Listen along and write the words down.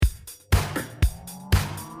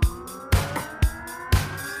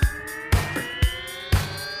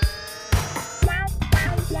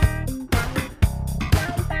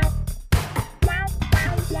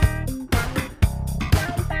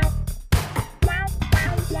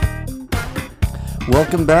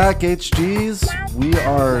Welcome back, HGs. We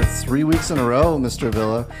are 3 weeks in a row, Mr.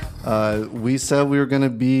 Avilla. We said we were going to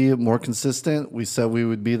be more consistent. We said we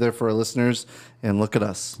would be there for our listeners, and look at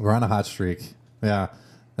us. We're on a hot streak. Yeah.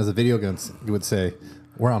 As a video game would say,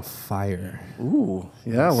 we're on fire. Ooh,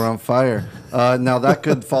 yeah, we're on fire. Now, that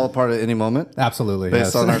could fall apart at any moment. Absolutely.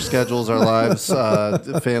 Based on our schedules, our lives,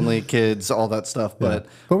 family, kids, all that stuff. But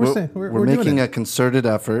we're making a concerted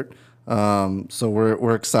effort. So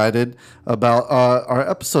we're excited about our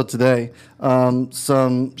episode today.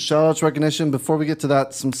 Some shout outs, recognition. Before we get to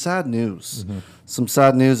that, some sad news. Some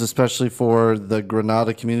sad news, especially for the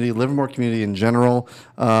Granada community, Livermore community in general.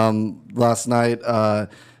 Last night,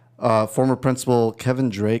 former principal Kevin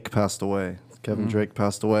Drake passed away. Drake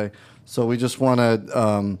passed away. So we just want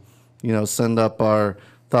to, send up our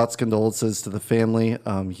thoughts, condolences to the family.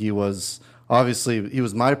 He was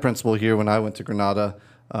my principal here when I went to Granada.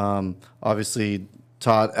 Obviously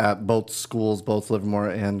taught at both schools, both Livermore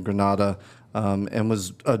and Granada, and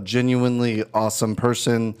was a genuinely awesome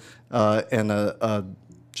person, and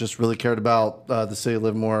just really cared about the city of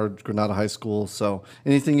Livermore, Granada High School. So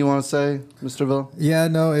anything you want to say, Mr. Ville? Yeah,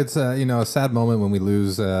 no, it's a sad moment when we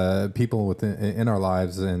lose people in our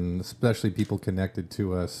lives, and especially people connected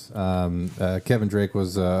to us. Kevin Drake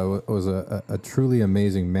was a truly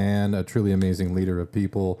amazing man, a truly amazing leader of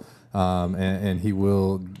people. And he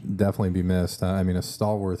will definitely be missed. A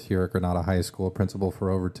stalwart here at Granada High School, principal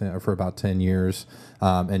for about 10 years,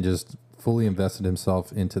 and just fully invested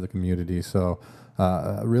himself into the community. So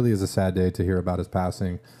really is a sad day to hear about his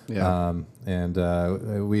passing. Yeah.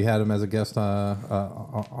 And we had him as a guest on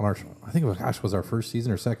our, I think it was our first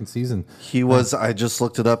season or second season. He was, I just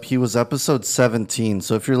looked it up, he was episode 17.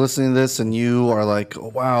 So if you're listening to this and you are like,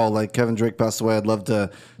 oh, wow, like Kevin Drake passed away, I'd love to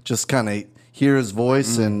just kind of hear his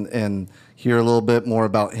voice and hear a little bit more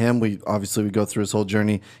about him. We go through his whole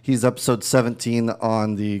journey. He's episode 17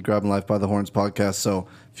 on the Grabbing Life by the Horns podcast. So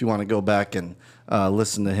if you want to go back and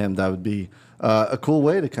listen to him, that would be a cool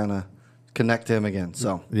way to kind of connect to him again.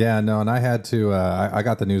 So yeah, no, and I had to. I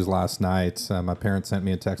got the news last night. My parents sent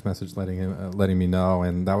me a text message letting me know,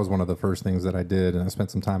 and that was one of the first things that I did. And I spent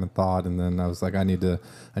some time in thought, and then I was like, I need to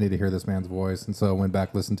hear this man's voice, and so I went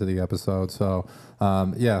back, listened to the episode. So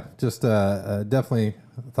just definitely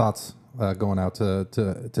thoughts going out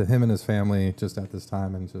to him and his family just at this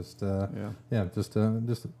time, and just a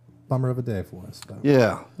bummer of a day for us. But.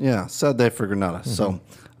 Yeah, sad day for Granada. So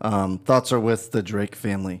thoughts are with the Drake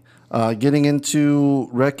family. Getting into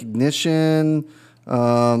recognition,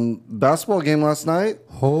 basketball game last night.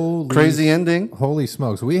 Crazy ending. Holy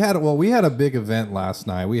smokes. We had a big event last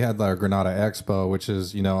night. We had our Granada Expo, which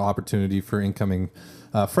is, opportunity for incoming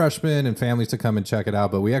freshmen and families to come and check it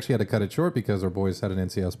out. But we actually had to cut it short because our boys had an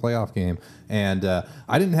NCS playoff game. And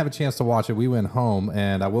I didn't have a chance to watch it. We went home,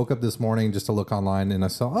 and I woke up this morning just to look online, and I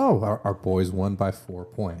saw, our boys won by 4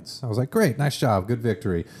 points. I was like, great, nice job, good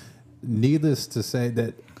victory. Needless to say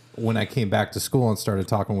that when I came back to school and started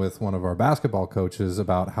talking with one of our basketball coaches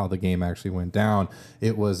about how the game actually went down,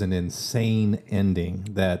 it was an insane ending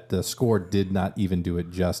that the score did not even do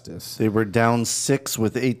it justice. They were down 6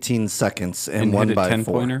 with 18 seconds and won by 4.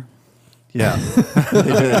 10-pointer? Yeah.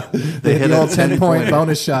 They hit a 10-point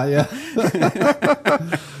bonus shot, yeah.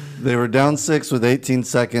 They were down 6 with 18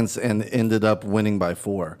 seconds and ended up winning by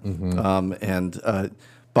 4.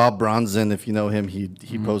 Bob Bronson, if you know him,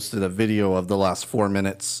 he posted a video of the last 4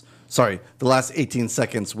 minutes. Sorry, the last 18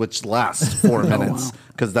 seconds, which lasts 4 minutes,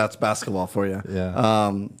 because that's basketball for you.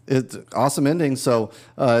 Yeah. It's awesome ending. So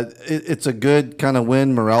it's a good kind of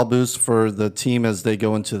win, morale boost for the team as they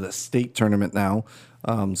go into the state tournament now.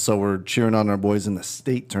 So we're cheering on our boys in the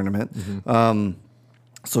state tournament.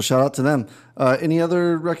 So shout out to them. Any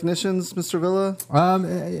other recognitions, Mr. Villa?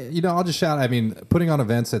 I'll just shout. Putting on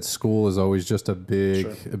events at school is always just a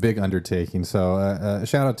big undertaking. So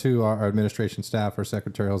shout out to our administration staff, our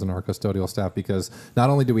secretarials, and our custodial staff, because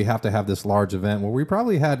not only do we have to have this large event where we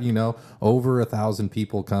probably had over 1,000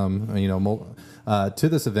 people come to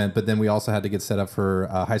this event, but then we also had to get set up for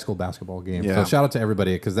a high school basketball game. Yeah. So shout out to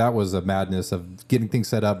everybody, because that was a madness of getting things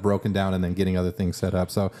set up, broken down, and then getting other things set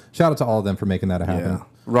up. So shout out to all of them for making that happen. Yeah.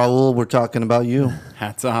 Raul, we're talking about you.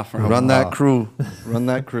 Hats off. Raul. Run that crew. Run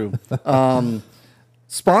that crew.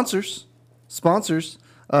 Sponsors.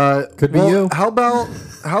 Could be you. How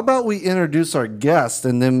about we introduce our guest,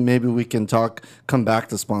 and then maybe we can come back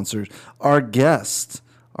to sponsors. Our guest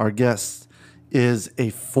is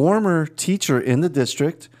a former teacher in the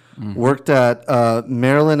district, worked at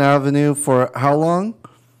Maryland Avenue for how long?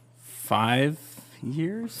 5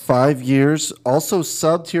 years. 5 years. Also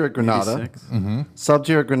subbed here at Granada. Maybe 6. Mm-hmm. Subbed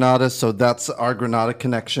here at Granada, so that's our Granada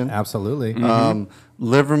connection. Absolutely.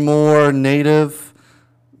 Livermore native,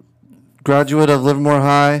 graduate of Livermore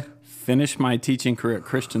High. Finished my teaching career at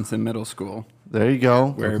Christensen Middle School. There you go.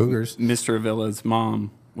 Where Cougars. Mr. Avilla's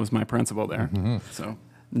mom was my principal there. So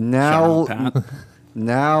Now, shout out, Pat.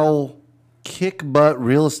 now, kick butt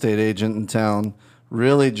real estate agent in town,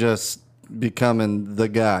 really just becoming the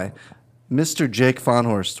guy. Mr. Jake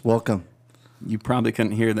Fahnhorst, welcome. You probably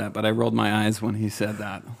couldn't hear that, but I rolled my eyes when he said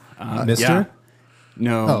that. Mister? Yeah.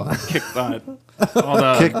 No, kick butt. All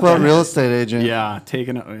the, Kick butt real estate agent. Yeah,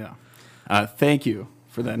 taking it. Yeah. Thank you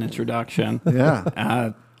for that introduction.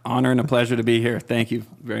 Yeah. Honor and a pleasure to be here. Thank you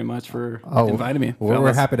very much for inviting me. Well, we're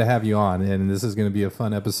fellas. happy to have you on, and this is going to be a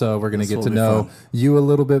fun episode. We're going to get will to be know fun. you a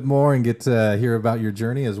little bit more and get to hear about your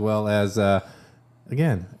journey, as well as,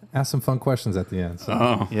 again, ask some fun questions at the end. So.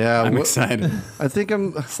 Oh, Yeah, I'm wh- excited I think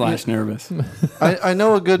I'm / nervous. I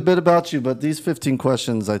know a good bit about you, but these 15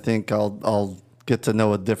 questions, I think I'll get to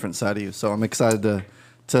know a different side of you. So I'm excited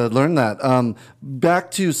to learn that. Back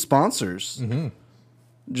to sponsors.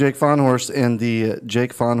 Jake Fahnhorst and the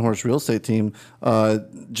Jake Fahnhorst real estate team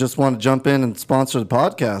just want to jump in and sponsor the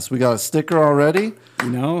podcast. We got a sticker already.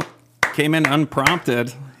 Came in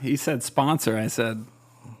unprompted. He said sponsor. I said,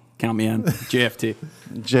 count me in. JFT.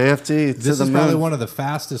 JFT. This is probably one of the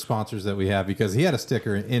fastest sponsors that we have because he had a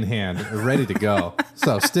sticker in hand, ready to go.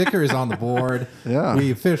 So sticker is on the board. Yeah. We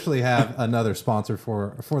officially have another sponsor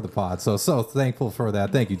for the pod. So thankful for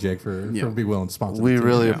that. Thank you, Jake, for being willing to sponsor. We the team.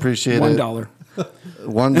 really appreciate it. $1.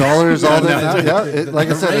 $1 is all that. Yeah, like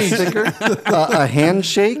I said, a sticker, a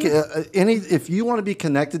handshake. If you want to be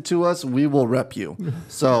connected to us, we will rep you.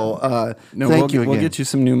 So thank you again. We'll get you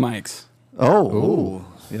some new mics. Oh,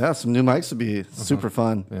 yeah, some new mics would be super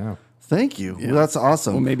fun. Yeah. Thank you. Well, that's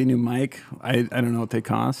awesome. Well, maybe new mic. I don't know what they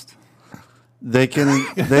cost. They can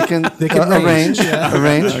range. arrange.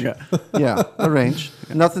 Arrange. Yeah, arrange.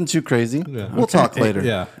 Nothing too crazy. We'll talk later.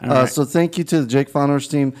 Yeah. Right. So thank you to the Jake Fahnhorst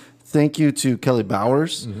team. Thank you to Kelly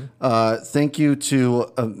Bowers. Thank you to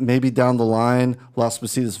maybe down the line Las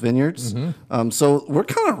Positas Vineyards. So we're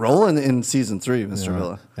kind of rolling in season 3, Mr.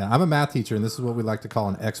 Villa. Yeah, I'm a math teacher, and this is what we like to call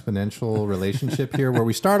an exponential relationship here, where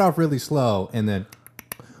we start off really slow and then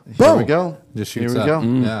Here we go. just shoots Here we up. go.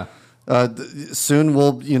 Yeah. Soon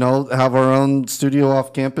we'll have our own studio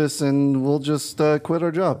off campus and we'll just quit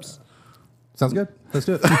our jobs. Sounds good. Let's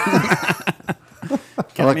do it.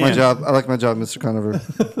 I like me my in. job. I like my job, Mr. Conover.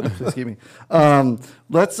 Please keep me.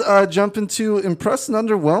 Let's jump into Impress and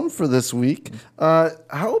Underwhelm for this week.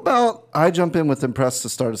 How about I jump in with Impress to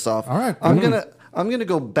start us off? All right. I'm gonna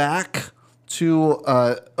go back to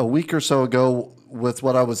a week or so ago with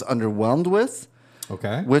what I was underwhelmed with,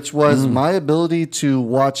 Okay. which was my ability to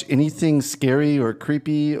watch anything scary or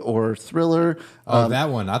creepy or thriller. That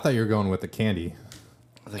one. I thought you were going with the candy,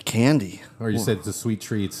 The candy. or you said the sweet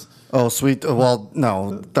treats. Oh, sweet. Well,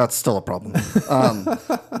 no, that's still a problem.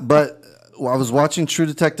 But I was watching True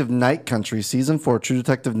Detective Night Country, season 4, True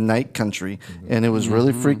Detective Night Country, and it was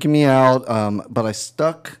really freaking me out. But I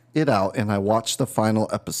stuck it out and I watched the final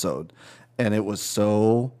episode, and it was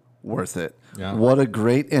so worth it. Yeah. What a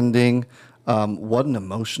great ending. What an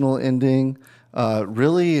emotional ending.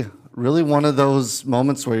 Really one of those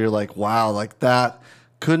moments where you're like, wow, like that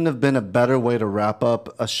couldn't have been a better way to wrap up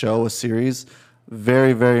a show, a series.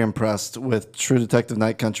 Very, very impressed with True Detective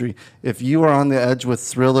Night Country. If you are on the edge with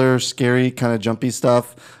thriller, scary, kind of jumpy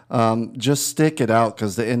stuff, just stick it out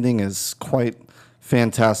because the ending is quite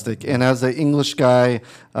fantastic. And as an English guy,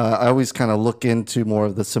 I always kind of look into more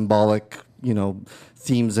of the symbolic,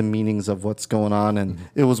 themes and meanings of what's going on. And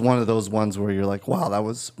it was one of those ones where you're like, wow, that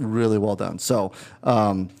was really well done. So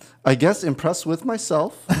I guess impressed with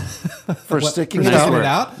myself for sticking it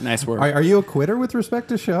out. Nice work. Are you a quitter with respect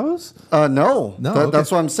to shows? No. Okay.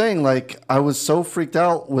 That's what I'm saying. Like, I was so freaked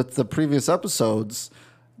out with the previous episodes,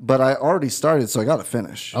 but I already started, so I got to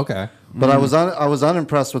finish. Okay. But I was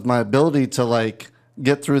unimpressed with my ability to like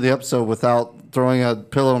get through the episode without throwing a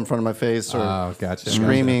pillow in front of my face or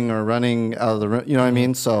screaming or running out of the room. You know what I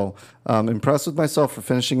mean? So impressed with myself for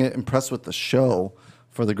finishing it. Impressed with the show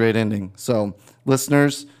for the great ending. So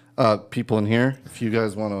listeners, people in here, if you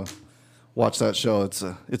guys want to watch that show, it's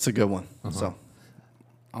a good one. So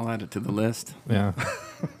I'll add it to the list. Yeah.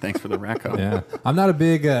 Thanks for the reco. Yeah, I'm not a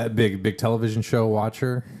big television show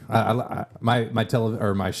watcher. My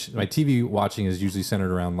TV watching is usually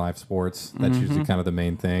centered around live sports. That's usually kind of the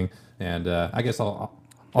main thing, and I guess I'll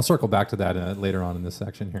circle back to that later on in this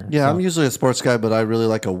section here. yeah, So, I'm usually a sports guy, but I really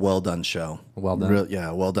like a well done show. Well done.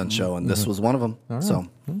 Well done show, and this was one of them. So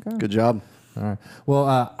good job. All right.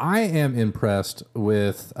 Well, I am impressed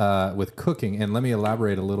with cooking, and let me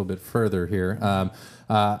elaborate a little bit further here.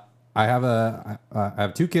 I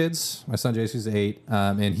have 2 kids. My son JC's 8,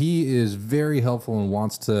 and he is very helpful and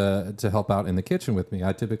wants to help out in the kitchen with me.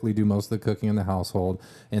 I typically do most of the cooking in the household,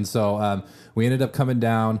 and so we ended up coming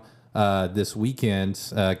down this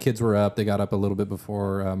weekend. Kids were up; they got up a little bit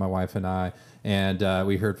before my wife and I, and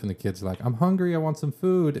we heard from the kids like, "I'm hungry. I want some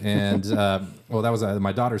food." And well, that was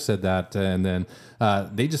my daughter said that, and then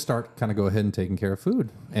they just start kind of go ahead and taking care of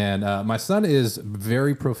food. And my son is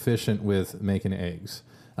very proficient with making eggs.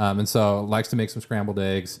 And so likes to make some scrambled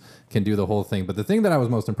eggs, can do the whole thing. But the thing that I was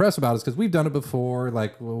most impressed about is because we've done it before,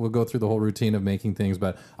 like we'll go through the whole routine of making things,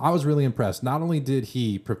 but I was really impressed. Not only did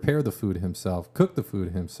he prepare the food himself, cook the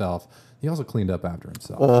food himself, he also cleaned up after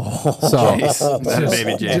himself.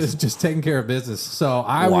 Just taking care of business. So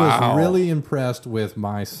I was really impressed with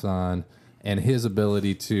my son and his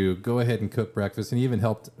ability to go ahead and cook breakfast, and he even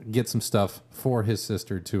helped get some stuff for his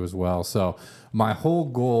sister too as well. So my whole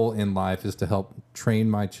goal in life is to help train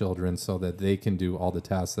my children so that they can do all the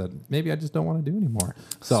tasks that maybe I just don't want to do anymore.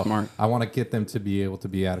 So Smart. I want to get them to be able to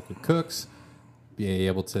be adequate cooks, be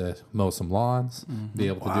able to mow some lawns, be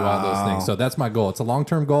able to do all those things. So that's my goal. It's a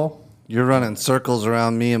long-term goal. You're running circles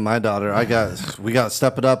around me and my daughter. We got to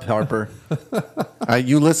step it up, Harper.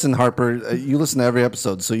 You listen, Harper. You listen to every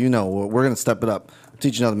episode, so you know we're going to step it up.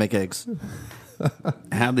 Teach you how to make eggs.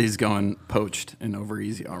 Hadley's going poached and over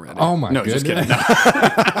easy already. Oh my goodness! Just kidding.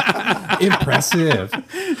 No. Impressive.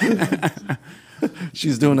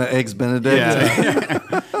 She's doing an eggs Benedict. Yeah.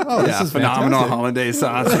 This is phenomenal fantastic. holiday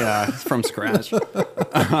sauce. Yeah, from scratch.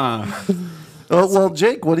 Well,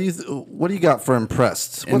 Jake, what do you got for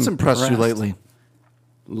impressed? What's impressed you lately?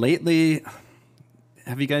 Lately,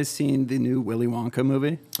 have you guys seen the new Willy Wonka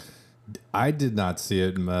movie? I did not see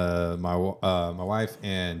it. My wife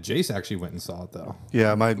and Jace actually went and saw it though.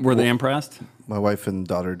 Yeah, Were they impressed? my wife and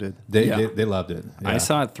daughter did. They loved it. Yeah. I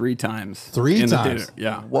saw it 3 times. 3 in the times? theater.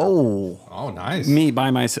 Yeah. Whoa. Oh, nice. Me by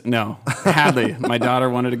myself. No, Hadley. My daughter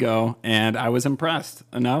wanted to go, and I was impressed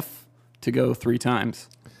enough to go 3 times.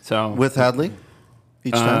 So With Hadley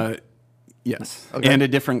each time? yes, Okay. and a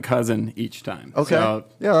different cousin each time. Okay. So,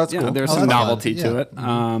 Yeah, that's cool. There's Oh, some that's fun. novelty Yeah. to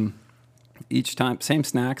it. Each time, same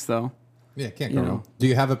snacks though. Yeah, can't You go know. wrong. Do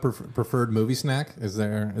you have a preferred movie snack? Is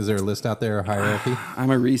there a list out there, a hierarchy? I'm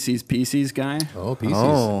a Reese's Pieces guy. Oh, pieces.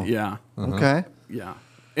 Oh. Yeah, Okay. yeah,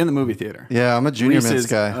 in the movie theater. Yeah, I'm a Junior Mints Reese's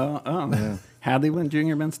guy. Oh. Hadley went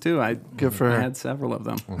Junior Mints too. Good for her. I had several of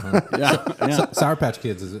them. Yeah. Sour Patch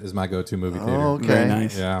Kids is my go-to movie theater. Oh, okay. Very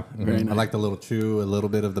nice. Yeah, Very I nice. like the little chew, a little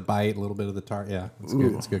bit of the bite, a little bit of the tart. Yeah, it's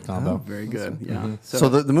good. It's a good combo. Very good. Yeah. So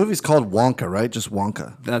the movie's called Wonka, right? Just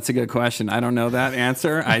Wonka. That's a good question. I don't know that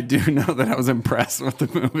answer. I do know that I was impressed with the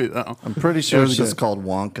movie, though. I'm pretty sure was it's just good. called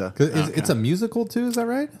Wonka. 'Cause it's a musical too, is that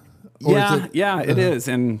right? Or is it- It is.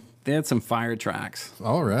 And they had some fire tracks.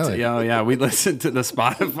 Oh, really? Yeah. We listened to the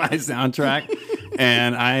Spotify soundtrack,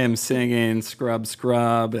 and I am singing Scrub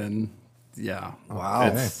Scrub, and yeah.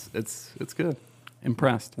 Wow. It's good.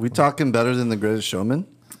 Impressed. We talking better than The Greatest Showman?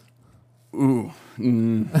 Ooh.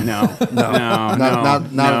 No. No. not at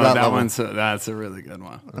that level. That's a really good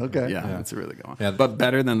one. Okay. Yeah, that's a really good one. Yeah. But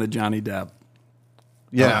better than the Johnny Depp.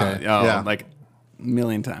 Yeah. Okay. Yeah. Like a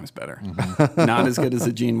million times better. Not as good as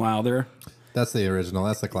the Gene Wilder. That's the original.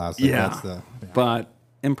 That's the classic. Yeah. That's But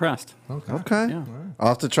impressed. Okay. Yeah. I'll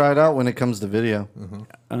have to try it out when it comes to video.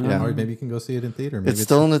 Yeah. Or maybe you can go see it in theater. Maybe It's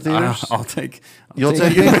still in the theaters? I'll take. You'll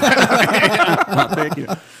take it? I'll take you.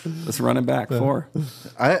 Let's run it back 4.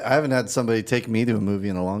 I haven't had somebody take me to a movie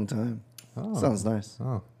in a long time. Sounds nice.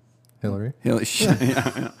 Oh, Hillary. Yeah.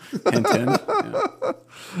 Hint, hint. Yeah.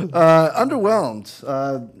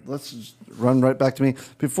 Underwhelmed. Let's just run right back to me.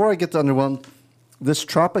 Before I get to underwhelmed, this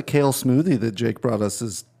Tropicale smoothie that Jake brought us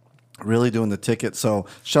is really doing the ticket. So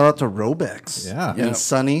shout out to Robex. Yeah. And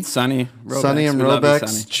Sunny. Sunny. Robex. Sunny and We love you, Robex.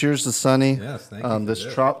 Sunny. Cheers to Sunny. Yes, thank you. This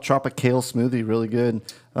Yeah. Tropicale smoothie, really good.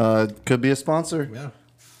 Could be a sponsor. Yeah.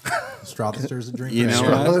 Straw that stirs a drink. You right know here.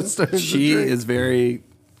 Straw that what? stirs the She drink. is very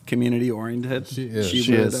community oriented. She is.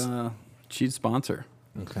 She would, is. She'd sponsor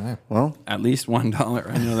Okay. Well, at least $1.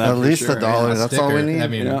 I know that. at for least sure. $1. Yeah. That's all we Sticker. need. I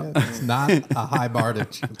mean, Yeah. it's not a high bar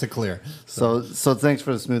to clear. So thanks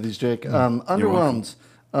for the smoothies, Jake. Underwhelmed.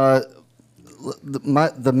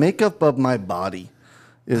 The makeup of my body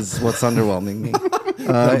is what's underwhelming me.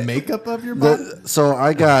 The makeup of your body? So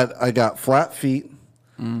I got flat feet,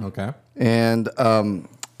 Okay. and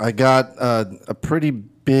I got a pretty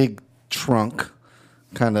big trunk,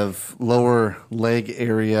 kind of lower leg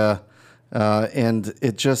area, and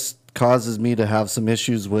it just causes me to have some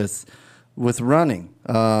issues with running.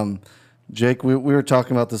 Jake, we were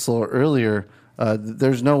talking about this a little earlier.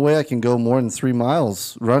 There's no way I can go more than 3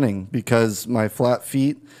 miles running because my flat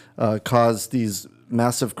feet cause these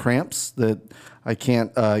massive cramps that I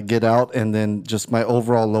can't get out, and then just my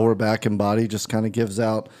overall lower back and body just kind of gives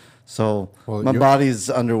out. So my body's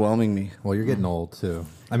underwhelming me. Well, you're getting old too.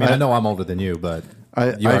 I mean, I know I'm older than you, but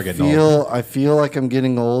I feel like I'm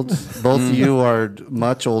getting old. Both of you are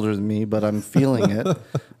much older than me, but I'm feeling it.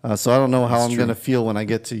 So I don't know how I'm going to feel when I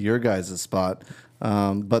get to your guys' spot.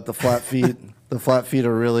 But the flat feet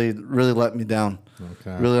are really letting me down.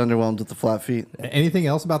 Okay. Really underwhelmed with the flat feet. Anything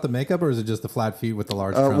else about the makeup, or is it just the flat feet with the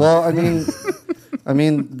large trunk? Well, I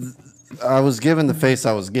mean, I was given the face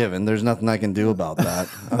I was given. There's nothing I can do about that.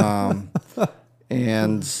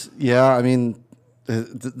 And yeah, I mean,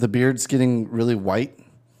 the beard's getting really white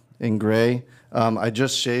and gray. I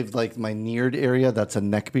just shaved like my neared area. That's a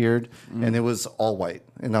neck beard, and it was all white.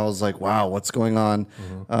 And I was like, wow, what's going on?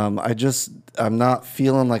 I'm not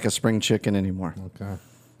feeling like a spring chicken anymore. Okay.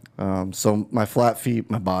 So my flat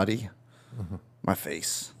feet, my body, my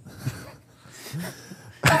face.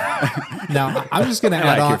 Now I'm just going to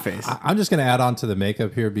add on. Your face. I'm just going to add on to the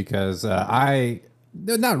makeup here because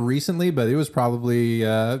not recently, but it was probably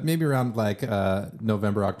maybe around like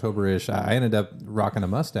November, October-ish. I ended up rocking a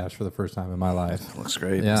mustache for the first time in my life. Looks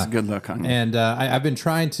great. Yeah. It's a good look on you. And I've been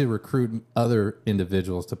trying to recruit other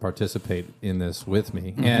individuals to participate in this with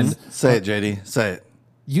me. And say it, JD. Say it.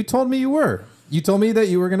 You told me you were. You told me that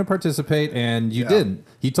you were going to participate, and you didn't.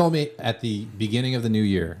 He told me at the beginning of the new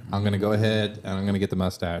year, I'm going to go ahead and I'm going to get the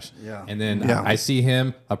mustache. Yeah. And then I see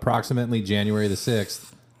him approximately January the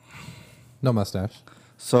 6th. No mustache.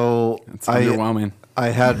 So it's underwhelming.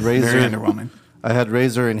 I had razor. Very underwhelming. I had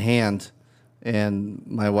razor in hand, and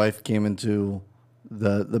my wife came into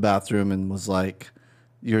the bathroom and was like,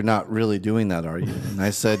 "You're not really doing that, are you?" And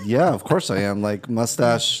I said, "Yeah, of course I am. Like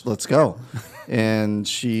mustache, let's go." And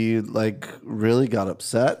she like really got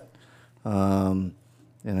upset. And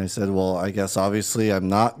I said, "Well, I guess obviously I'm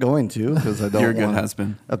not going to because I don't You're a good want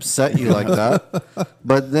husband. to upset you like that."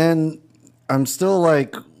 But then I'm still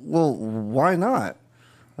like, "Well, why not?"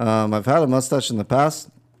 I've had a mustache in the past.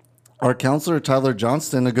 Our counselor, Tyler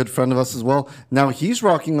Johnston, a good friend of us as well. Now he's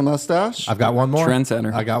rocking a mustache. I've got one more.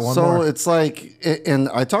 Trendsetter. I got one more. So it's like, and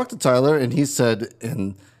I talked to Tyler, and he said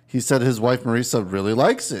his wife Marisa really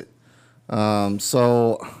likes it.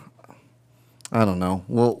 So I don't know.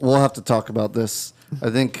 We'll have to talk about this. I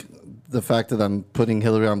think the fact that I'm putting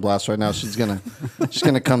Hillary on blast right now, she's gonna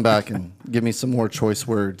come back and give me some more choice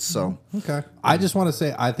words. So okay, I just want to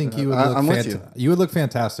say I think you would look you would look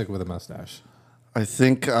fantastic with a mustache. I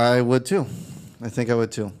think I would too.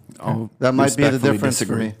 Oh, that might be the difference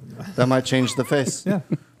for me. That might change the face. Yeah,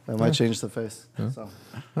 that might change the face. Yeah. So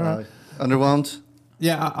underwhelmed.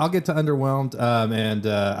 Yeah, I'll get to underwhelmed.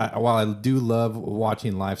 While I do love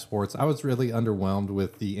watching live sports, I was really underwhelmed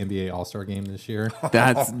with the NBA All-Star Game this year.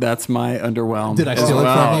 That's my underwhelmed. Did I steal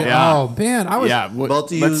it from you? Yeah. Oh man, I was. Yeah,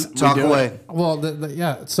 both of you talk away.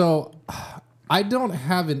 Well, so I don't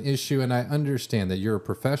have an issue, and I understand that you're a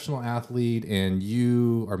professional athlete and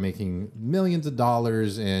you are making millions of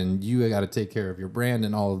dollars, and you got to take care of your brand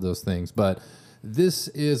and all of those things, but this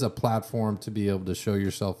is a platform to be able to show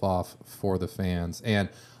yourself off for the fans. And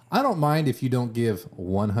I don't mind if you don't give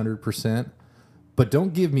 100%, but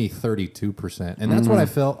don't give me 32%. And that's what I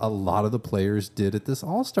felt a lot of the players did at this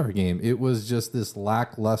All-Star game. It was just this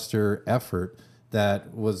lackluster effort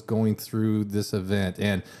that was going through this event.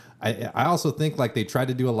 And I also think like they tried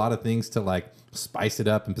to do a lot of things to like spice it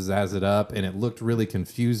up and pizzazz it up, and it looked really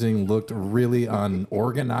confusing, looked really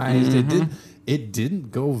unorganized. It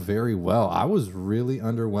didn't go very well. I was really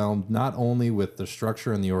underwhelmed, not only with the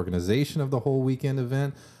structure and the organization of the whole weekend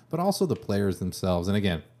event, but also the players themselves. And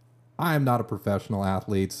again, I am not a professional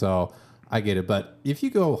athlete, so I get it. But if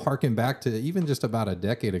you go harken back to even just about a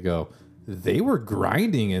decade ago, they were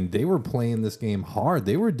grinding and they were playing this game hard.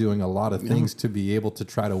 They were doing a lot of things to be able to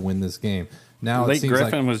try to win this game. Now Blake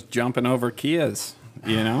Griffin was jumping over Kias,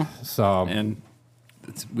 So and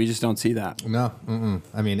we just don't see that. No,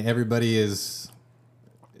 I mean everybody is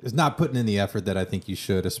not putting in the effort that I think you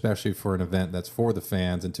should, especially for an event that's for the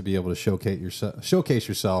fans and to be able to showcase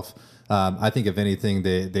yourself. I think if anything,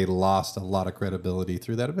 they lost a lot of credibility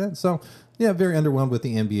through that event. So yeah, very underwhelmed with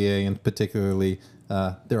the NBA and particularly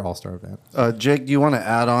their All-Star event. Jake, do you want to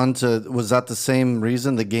add on to? Was that the same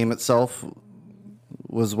reason the game itself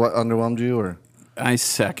was what underwhelmed you, or? I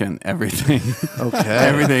second everything. Okay.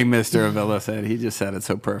 Everything Mr. Avilla said. He just said it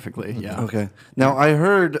so perfectly. Yeah. Okay. Now I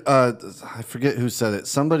heard, I forget who said it.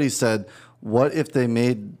 Somebody said, what if they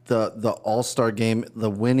made the All-Star game, the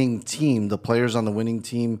winning team, the players on the winning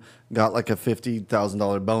team got like a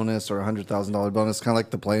 $50,000 bonus or $100,000 bonus, kind of like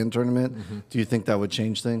the play-in tournament? Do you think that would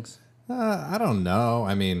change things? I don't know.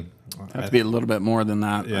 I mean, have to be a little bit more than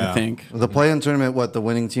that, I think. The play-in tournament, what, the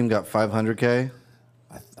winning team got $500K?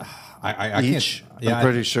 I each? Can't, yeah, I'm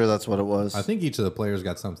pretty sure that's what it was. I think each of the players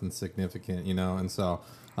got something significant, and so...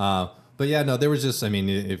 but yeah, no, there was just, I mean,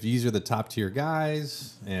 if these are the top tier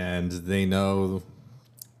guys and they know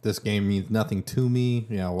this game means nothing to me,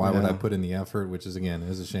 why would I put in the effort? Which is, again,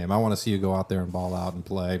 is a shame. I want to see you go out there and ball out and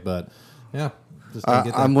play, but yeah. Just don't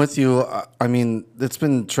get that. I'm with you. I mean, it's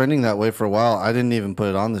been trending that way for a while. I didn't even put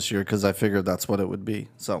it on this year because I figured that's what it would be.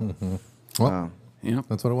 So, well,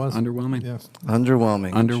 that's what it was. Underwhelming. Yes.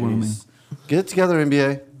 Underwhelming. Jeez. Get it together,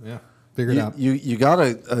 NBA. Yeah. Figure it out. You got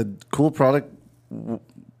a cool product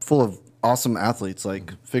full of awesome athletes.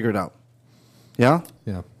 Like, figure it out. Yeah?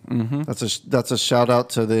 Yeah. That's a shout out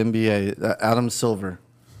to the NBA. Adam Silver.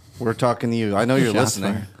 We're talking to you. I know you're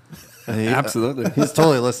listening. Absolutely. He's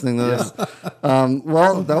totally listening to this.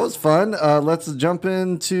 Well, that was fun. Let's jump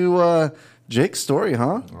into Jake's story,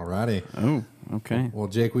 huh? Alrighty. Oh, okay. Well,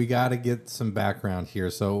 Jake, we got to get some background here.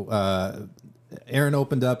 So, Aaron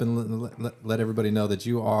opened up and let everybody know that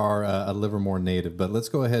you are a Livermore native, but let's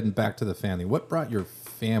go ahead and back to the family. What brought your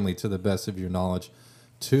family, to the best of your knowledge,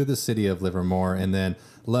 to the city of Livermore? And then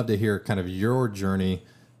love to hear kind of your journey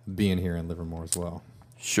being here in Livermore as well.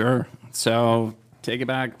 Sure. So take it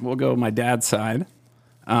back. We'll go my dad's side.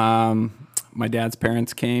 My dad's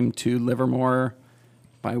parents came to Livermore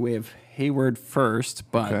by way of Hayward first,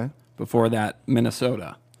 but before that,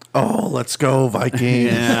 Minnesota. Oh, let's go,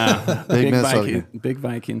 Vikings. Yeah. Big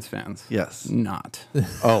Vikings fans. Yes. Not.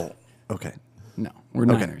 Oh, okay. No, we're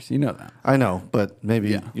Niners. You know that. I know, but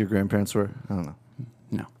maybe your grandparents were. I don't know.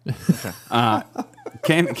 No.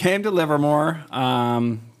 Okay. Came to Livermore,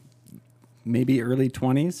 maybe early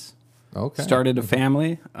 20s. Okay. Started a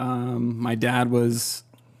family. My dad was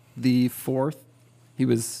the fourth. He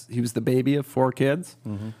was the baby of four kids.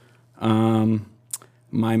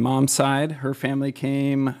 My mom's side, her family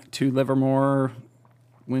came to Livermore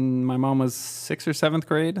when my mom was 6th or 7th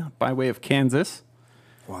grade by way of Kansas.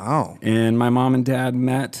 Wow. And my mom and dad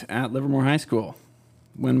met at Livermore High School.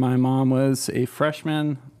 When my mom was a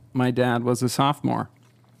freshman, my dad was a sophomore.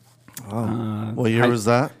 Wow. What year was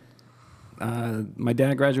that? My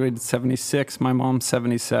dad graduated 76, my mom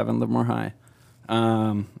 77, Livermore High.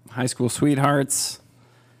 High school sweethearts.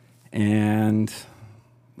 And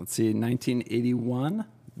let's see, 1981,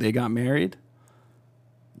 they got married.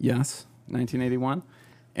 Yes, 1981.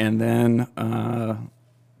 And then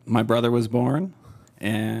my brother was born,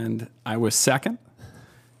 and I was second.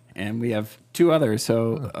 And we have two others,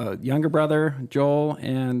 so a younger brother, Joel,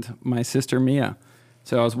 and my sister, Mia.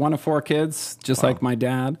 So I was one of four kids, just like my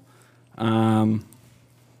dad.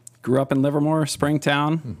 Grew up in Livermore,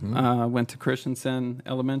 Springtown. Went to Christensen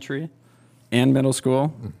Elementary and middle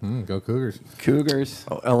school. Go Cougars. Cougars.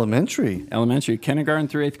 Oh, elementary. Kindergarten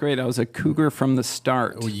through 8th grade. I was a Cougar from the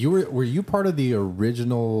start. Were you part of the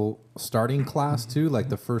original starting class too, like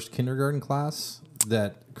the first kindergarten class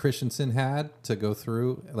that Christensen had to go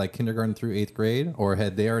through, like kindergarten through 8th grade, or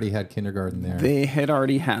had they already had kindergarten there? They had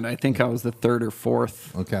already had. I think I was the 3rd or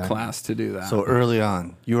 4th class to do that. So early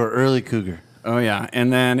on, you were early Cougar. Oh yeah,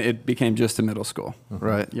 and then it became just a middle school.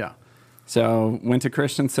 Right. Yeah. So went to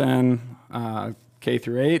Christensen, K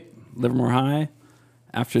through 8, Livermore High.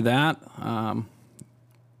 After that,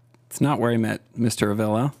 it's not where I met Mr.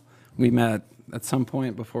 Avilla. We met at some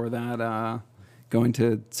point before that, going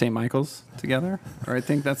to St. Michael's together. Or I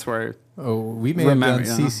think that's where. Oh, we may have done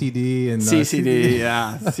CCD and CCD,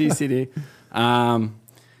 yeah, CCD.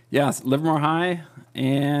 Yes, Livermore High,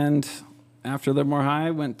 and after Livermore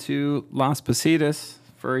High, went to Las Positas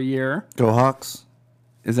for a year. Go Hawks.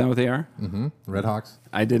 Is that what they are? Red Hawks.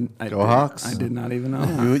 Go Hawks. I did not even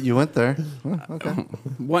know. You went there. Okay.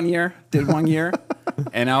 1 year. Did 1 year.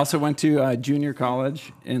 And I also went to junior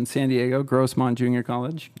college in San Diego, Grossmont Junior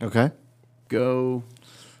College. Okay. Go.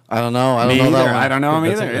 I don't know. I don't Me know that either. one. I don't know them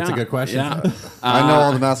either. That's a good question. Yeah. I know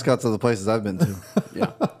all the mascots of the places I've been to.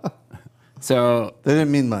 Yeah. So They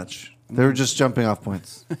didn't mean much. They were just jumping off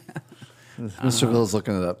points. Mr. Ville's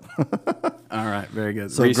looking it up. all right, very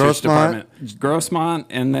good. So Research Grossmont. department. Grossmont,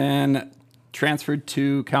 and then transferred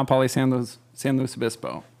to Cal Poly San Luis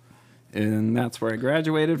Obispo. And that's where I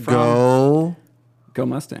graduated from. Go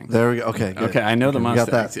Mustangs. There we go. Okay, good. Okay, I know the Mustangs.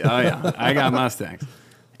 Got that. Oh, yeah. I got Mustangs.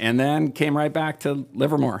 And then came right back to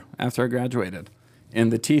Livermore after I graduated. In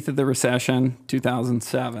the teeth of the recession,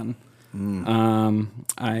 2007,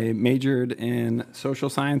 I majored in social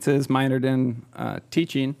sciences, minored in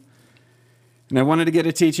teaching, And I wanted to get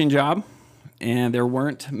a teaching job, and there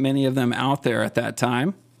weren't many of them out there at that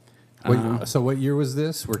time. So what year was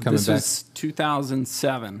this? We're coming back. This was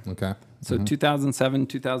 2007. Okay. So 2007,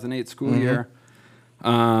 2008 school year.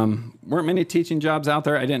 Weren't many teaching jobs out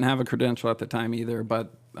there. I didn't have a credential at the time either,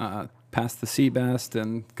 but passed the CBEST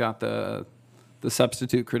and got the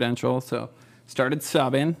substitute credential. So started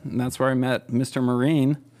subbing, and that's where I met Mr.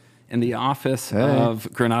 Marine in the office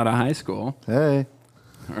of Granada High School. Hey.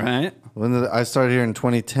 Right? I started here in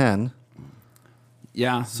 2010.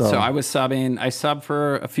 Yeah. So I was subbing. I subbed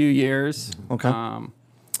for a few years. Okay.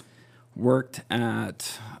 Worked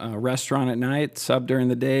at a restaurant at night, subbed during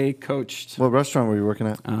the day, coached. What restaurant were you working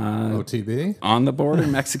at? OTB? On the Border,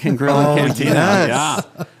 Mexican Grill and Cantina. Yes.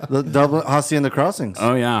 Yeah. The Dublin Hacienda Crossings.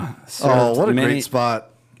 Oh, yeah. What a great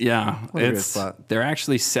spot. Yeah. What a great spot. They're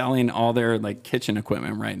actually selling all their like kitchen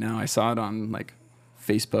equipment right now. I saw it on like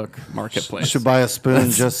Facebook Marketplace. You should buy a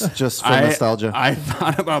spoon just for nostalgia. I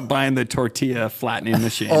thought about buying the tortilla flattening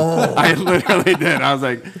machine. I literally did. I was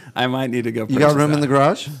like, I might need to go purchase You got room that. in the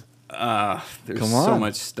garage? There's so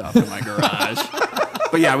much stuff in my garage.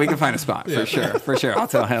 But yeah, we can find a spot for sure. For sure. I'll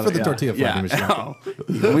tell Heather. For the tortilla flattening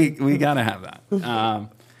machine. We got to have that.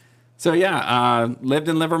 Lived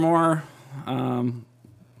in Livermore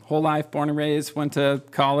whole life, born and raised, went to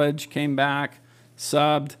college, came back,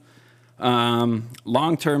 subbed.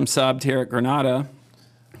 Long-term subbed here at Granada.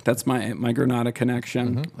 That's my Granada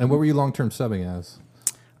connection. And what were you long-term subbing as?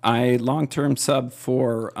 I long-term subbed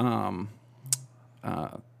for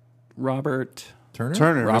Robert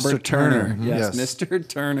Turner. Robert Mr. Turner. Turner. Yes, Mr.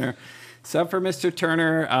 Turner. Sub for Mr.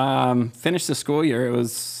 Turner. Finished the school year. It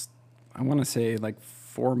was, I want to say, like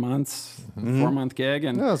 4 months, 4-month gig.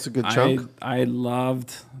 And that's a good chunk. I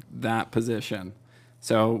loved that position.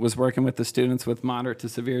 So was working with the students with moderate to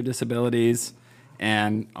severe disabilities,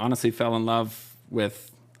 and honestly fell in love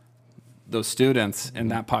with those students in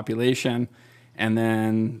that population. And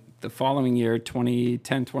then the following year,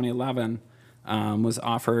 2010, 2011, was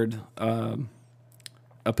offered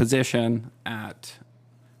a position at,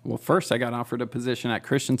 first I got offered a position at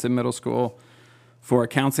Christensen Middle School for a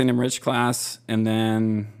counseling enriched class, and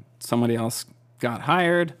then somebody else got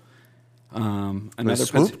hired. They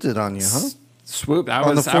swooped it on you, huh? Swooped.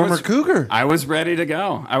 The former Cougar. I was ready to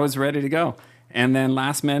go. And then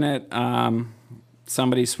last minute,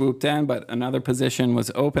 somebody swooped in, but another position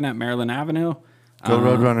was open at Maryland Avenue. Go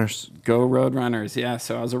Roadrunners. Go Roadrunners, yeah.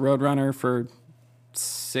 So I was a Roadrunner for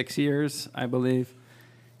 6 years, I believe,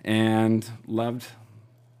 and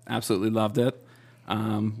absolutely loved it.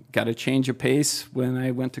 Got a change of pace when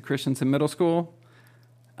I went to Christensen Middle School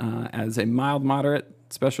as a mild, moderate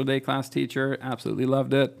special day class teacher. Absolutely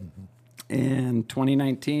loved it. And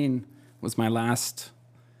 2019 was my last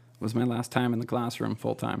time in the classroom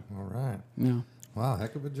full time. All right. Yeah. Wow,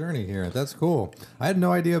 heck of a journey here. That's cool. I had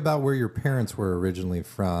no idea about where your parents were originally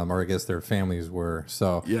from, or I guess their families were.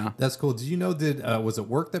 So yeah, that's cool. Do you know, was it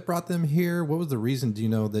work that brought them here? What was the reason, do you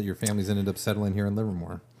know, that your families ended up settling here in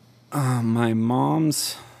Livermore? My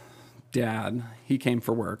mom's dad, he came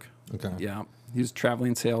for work. Okay. Yeah. He was a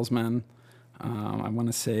traveling salesman. I want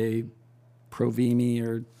to say Provimi,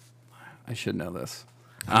 or I should know this.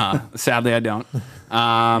 Sadly, I don't.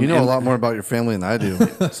 You know a lot more about your family than I do,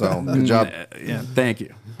 so good job. Yeah, thank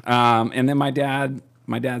you. And then my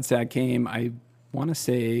dad's dad came. I want to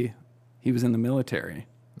say he was in the military.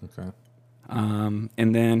 Okay.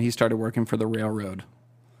 And then he started working for the railroad.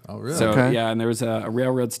 Oh, really? So yeah, and there was a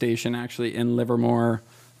railroad station actually in Livermore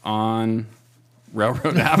on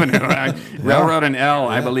Railroad Avenue. Railroad and L,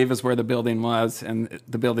 I believe, is where the building was, and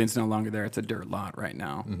the building's no longer there. It's a dirt lot right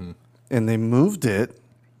now. Mm-hmm. And they moved it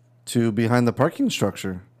to behind the parking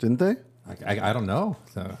structure, didn't they? I don't know.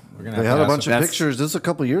 So we're gonna. They had a bunch of pictures. This was a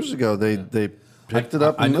couple years ago. They picked it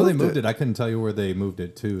up. I know they moved it. I couldn't tell you where they moved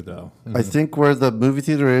it to, though. Mm-hmm. I think where the movie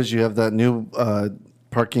theater is, you have that new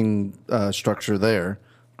parking structure there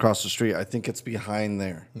across the street. I think it's behind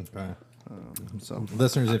there. Okay. So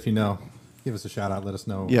listeners, if you know, give us a shout out. Let us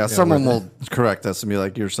know. Yeah, someone will correct us and be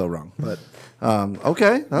like, "You're so wrong." But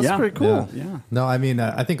okay, that's pretty cool. Yeah. No, I mean,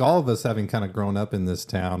 I think all of us having kind of grown up in this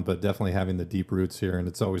town, but definitely having the deep roots here, and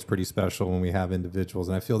it's always pretty special when we have individuals.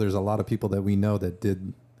 And I feel there's a lot of people that we know that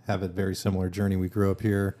did have a very similar journey. We grew up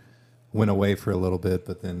here, went away for a little bit,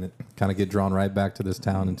 but then kind of get drawn right back to this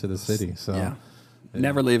town and to the city. So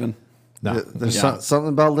never leaving. No. There's something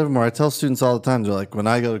about Livermore. I tell students all the time, they're like, when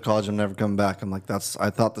I go to college, I'm never coming back. I'm like,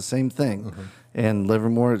 I thought the same thing. Mm-hmm. And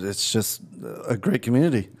Livermore, it's just a great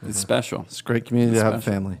community. It's special. It's a great community to have a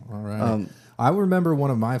family. All right. I remember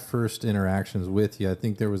one of my first interactions with you. I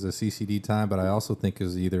think there was a CCD time, but I also think it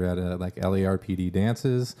was either at like LARPD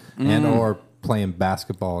dances and or playing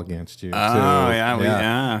basketball against you. Oh,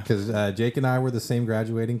 yeah. Because Jake and I were the same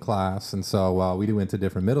graduating class, and so while we went to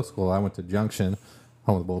different middle school, I went to Junction,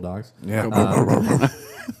 home of the Bulldogs. Yeah.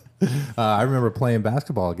 I remember playing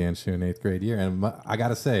basketball against you in 8th grade year, and I got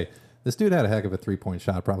to say, this dude had a heck of a 3-point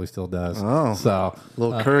shot, probably still does. Oh, so a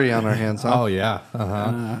little Curry on our hands, huh? Oh, yeah.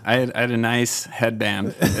 I had a nice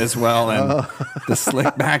headband as well, and the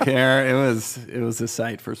slick back hair. It was a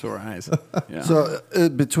sight for sore eyes. Yeah. So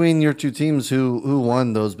between your two teams, who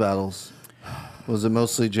won those battles? Was it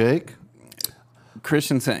mostly Jake?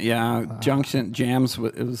 Christensen, Junction Jams.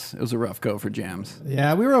 It was a rough go for Jams.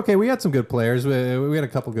 Yeah, we were okay. We had some good players. We had a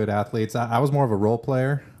couple good athletes. I was more of a role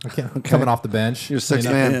player, coming off the bench. You're sixth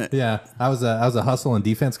man. Yeah, I was a hustle and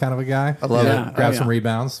defense kind of a guy. I love it. Grab some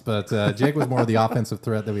rebounds, but Jake was more of the offensive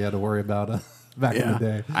threat that we had to worry about back in the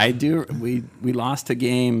day. I do. We lost a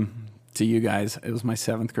game to you guys. It was my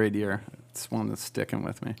 7th grade year. It's one that's sticking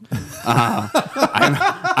with me.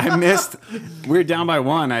 I missed. We were down by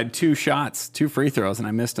 1. I had 2 shots, 2 free throws, and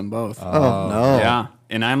I missed them both. Oh no! Yeah,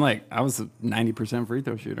 and I was a 90% free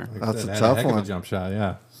throw shooter. That's a Had tough heck of one. a jump shot,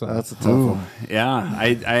 yeah. So. That's a tough one. Yeah,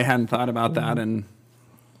 I hadn't thought about that, and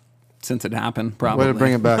since it happened, probably. Way to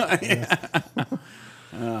bring it back.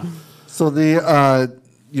 So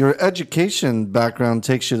your education background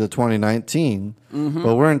takes you to 2019,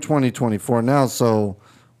 but we're in 2024 now. So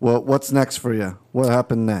what's next for you? What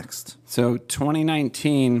happened next? So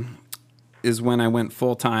 2019 is when I went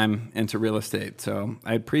full-time into real estate. So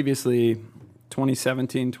I had previously,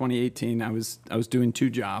 2017, 2018, I was doing 2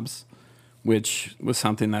 jobs, which was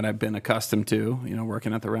something that I've been accustomed to,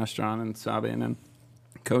 working at the restaurant and subbing and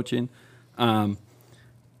coaching.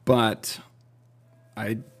 But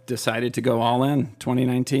I decided to go all in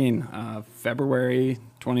 2019. February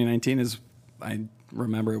 2019 I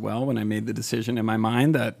remember it well when I made the decision in my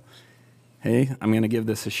mind that, hey, I'm going to give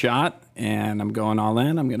this a shot and I'm going all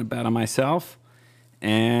in. I'm going to bet on myself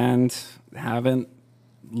and haven't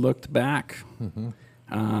looked back.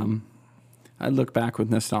 I look back with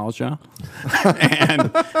nostalgia. And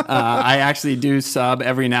I actually do sub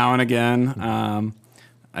every now and again.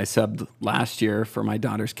 I subbed last year for my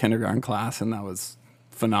daughter's kindergarten class, and that was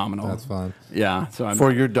phenomenal. That's fun. Yeah. So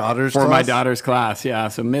For your daughter's class? For my daughter's class, yeah.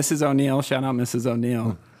 So Mrs. O'Neill, shout out Mrs.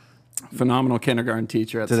 O'Neill. Phenomenal kindergarten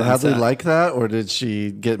teacher at Did Sunset. Hadley like that, or did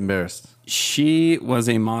she get embarrassed? She was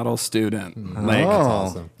a model student. Like, That's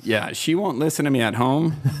awesome. yeah, she won't listen to me at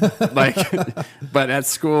home, but at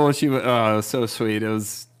school she was so sweet. It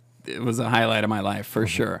was a highlight of my life for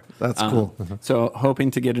sure. That's cool. So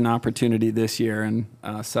hoping to get an opportunity this year and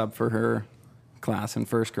sub for her class in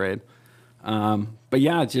 1st grade. But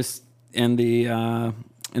yeah, just in the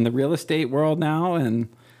real estate world now, and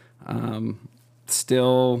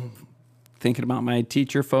still thinking about my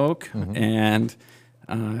teacher folk, and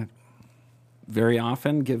very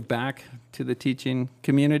often give back to the teaching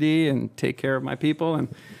community and take care of my people. And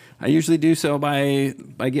I usually do so by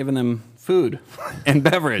giving them food and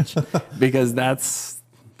beverage, because that's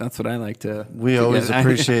what I like to. We always get.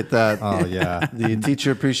 appreciate that. Oh, yeah. The Teacher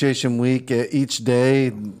Appreciation Week, each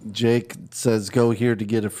day, Jake says, go here to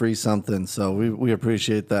get a free something. So we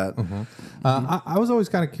appreciate that. I was always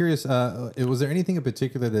kind of curious. Was there anything in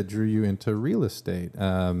particular that drew you into real estate?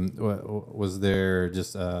 Was there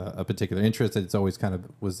just a particular interest that it's always kind of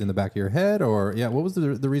was in the back of your head? Or, what was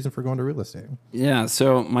the reason for going to real estate? Yeah,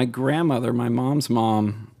 so my grandmother, my mom's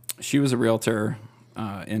mom, she was a realtor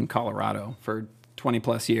in Colorado for 20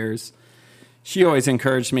 plus years. She always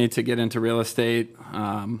encouraged me to get into real estate.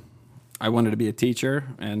 I wanted to be a teacher,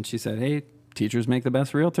 and she said, hey, teachers make the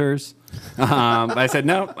best realtors. I said,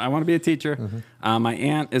 no, I want to be a teacher. My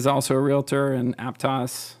aunt is also a realtor in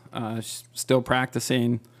Aptos, she's still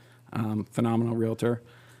practicing, phenomenal realtor.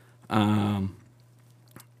 So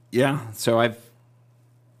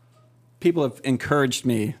people have encouraged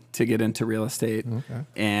me to get into real estate,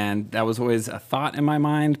 and that was always a thought in my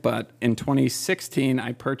mind. But in 2016,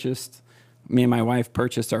 me and my wife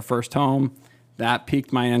purchased our first home. That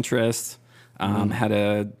piqued my interest.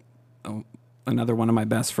 Had another one of my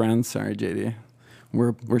best friends. Sorry, JD.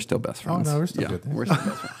 We're still best friends. Oh no, we're still good. We're still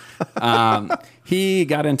best friends. He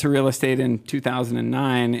got into real estate in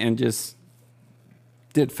 2009 and just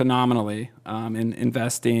did phenomenally in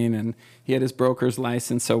investing, and he had his broker's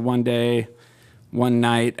license. So one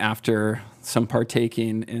night after some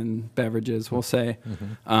partaking in beverages, we'll say,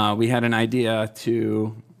 we had an idea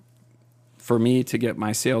for me to get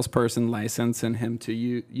my salesperson license and him to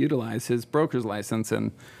utilize his broker's license.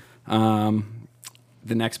 And the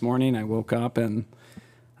next morning I woke up and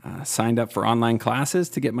signed up for online classes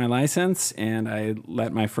to get my license, and I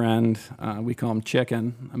let my friend, we call him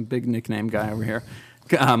Chicken, I'm a big nickname guy over here,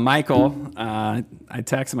 Michael, I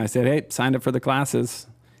texted him, I said, hey, signed up for the classes.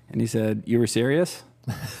 And he said, you were serious?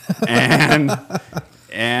 and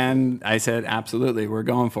I said, absolutely, we're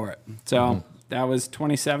going for it. So that was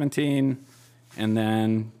 2017, and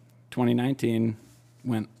then 2019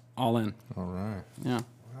 went all in. All right. Yeah.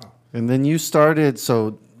 Wow. And then you started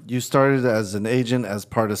as an agent as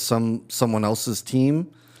part of someone else's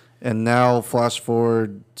team, and now flash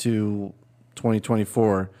forward to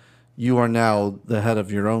 2024, you are now the head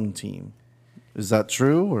of your own team. Is that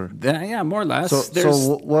true? Or yeah, more or less.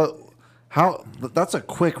 So what? How? That's a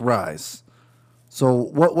quick rise. So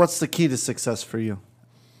what's the key to success for you?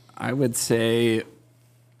 I would say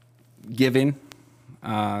giving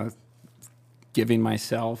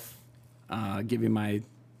myself, giving my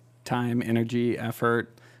time, energy,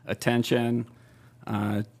 effort, attention,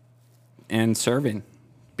 and serving,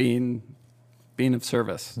 being of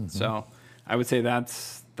service. Mm-hmm. So I would say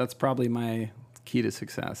that's probably my key to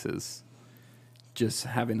success is just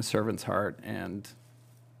having a servant's heart and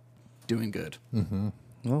doing good. Mm-hmm.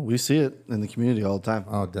 Well, we see it in the community all the time.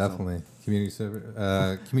 Oh, definitely. So. Community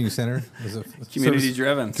center is a community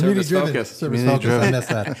driven, service focused. Service focused. I missed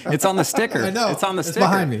that. It's on the sticker. I know. It's on the sticker.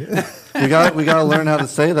 Behind me. we got to learn how to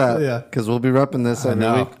say that because we'll be repping this every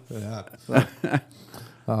week. Yeah. So.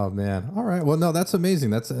 Oh man! All right. Well, no, that's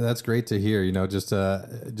amazing. That's great to hear. You know, just a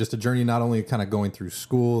journey, not only kind of going through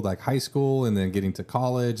school, like high school, and then getting to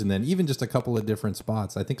college, and then even just a couple of different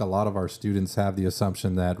spots. I think a lot of our students have the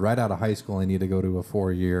assumption that right out of high school, I need to go to a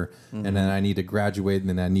 4-year, and then I need to graduate, and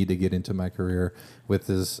then I need to get into my career. With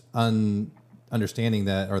this understanding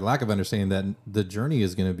that, or lack of understanding that, the journey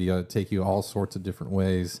is going to take you all sorts of different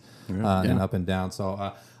ways, and up and down.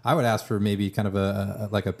 So. I would ask for maybe kind of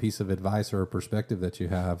a piece of advice or a perspective that you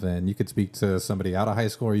have, and you could speak to somebody out of high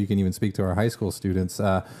school, or you can even speak to our high school students.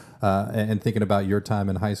 And thinking about your time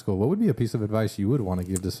in high school, what would be a piece of advice you would want to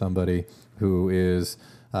give to somebody who is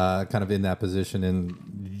kind of in that position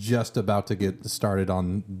and just about to get started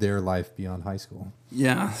on their life beyond high school?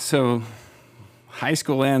 Yeah. So high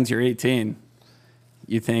school ends, you're 18.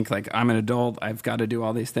 You think like, I'm an adult, I've got to do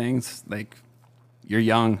all these things. Like, you're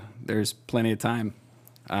young. There's plenty of time.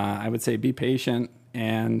 I would say be patient,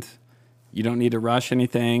 and you don't need to rush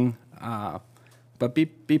anything, but be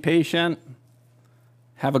patient,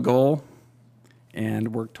 have a goal,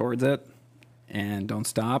 and work towards it, and don't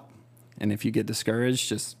stop. And if you get discouraged,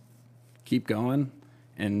 just keep going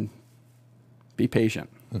and be patient.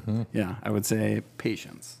 Mm-hmm. Yeah, I would say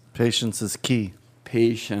patience. Patience is key.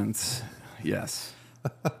 Patience, yes.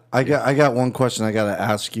 I got one question I got to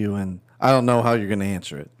ask you, and I don't know how you're going to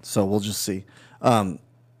answer it, so we'll just see.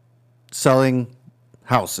 Selling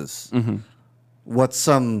houses. Mm-hmm. What's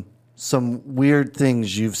some weird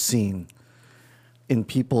things you've seen in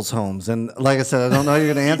people's homes? And like I said, I don't know how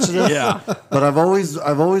you're going to answer this. Yeah. But I've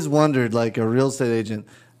always wondered, like a real estate agent,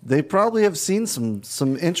 they probably have seen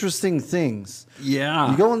some interesting things.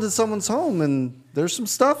 Yeah. You go into someone's home and there's some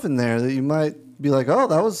stuff in there that you might be like, oh,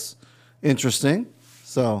 that was interesting.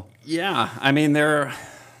 So yeah, I mean,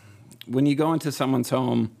 when you go into someone's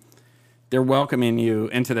home, they're welcoming you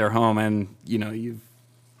into their home, and you know you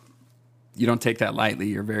don't take that lightly.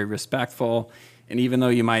 You're very respectful, and even though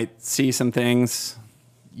you might see some things,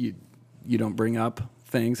 you don't bring up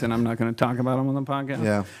things, and I'm not going to talk about them on the podcast.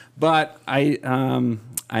 Yeah. But I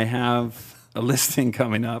have a listing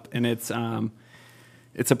coming up, and it's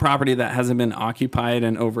a property that hasn't been occupied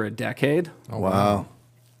in over a decade. Oh wow!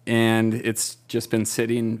 And it's just been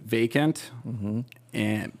sitting vacant,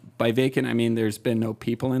 and by vacant, I mean there's been no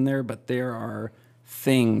people in there, but there are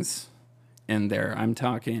things in there. I'm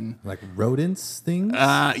talking like rodents, things.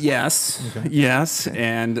 Yes, okay. Yes,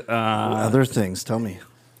 and other things. Tell me,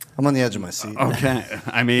 I'm on the edge of my seat. Okay,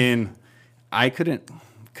 I mean, I couldn't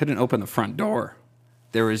open the front door.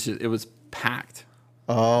 It was packed.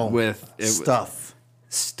 Oh, with stuff.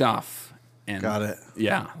 And got it.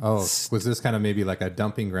 Yeah. Oh, was this kind of maybe like a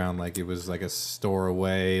dumping ground, like it was like a store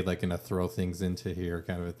away, like gonna throw things into here,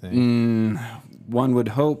 kind of a thing? One would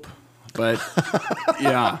hope, but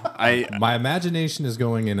yeah, my imagination is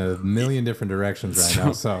going in a million different directions right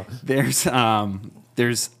now. So there's a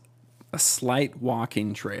slight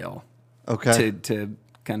walking trail, okay, to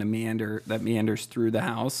kind of meanders through the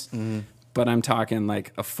house, but I'm talking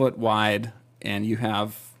like a foot wide, and you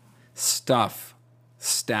have stuff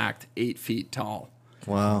stacked 8 feet tall.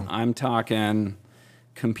 Wow. I'm talking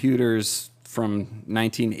computers from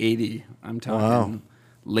 1980. I'm talking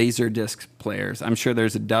laser disc players. I'm sure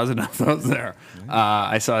there's a dozen of those there.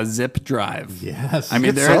 I saw a zip drive. Yes. I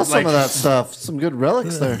mean, There are some of that stuff. Some good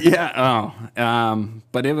relics there. Yeah.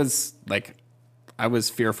 But it was like, I was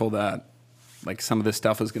fearful that like some of this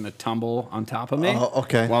stuff was going to tumble on top of me. Oh,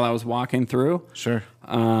 okay. While I was walking through. Sure.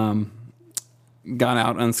 Got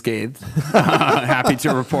out unscathed. Happy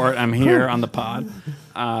to report I'm here on the pod.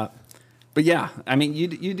 But yeah, I mean,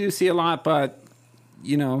 you do see a lot, but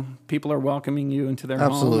you know, people are welcoming you into their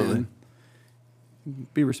home. And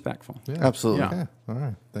be respectful. Yeah. Absolutely. Yeah. Okay. All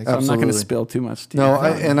right. Thanks. So I'm not going to spill too much tea. No,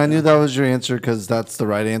 I knew that was your answer because that's the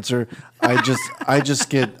right answer. I just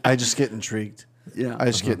get intrigued. Yeah. I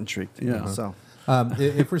just get intrigued. Yeah. So.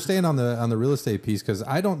 If we're staying on the real estate piece, because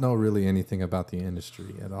I don't know really anything about the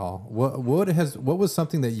industry at all. What was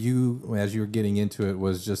something that you, as you were getting into it,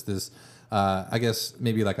 was just this, I guess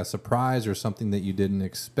maybe like a surprise or something that you didn't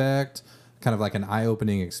expect, kind of like an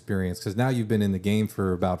eye-opening experience? Because now you've been in the game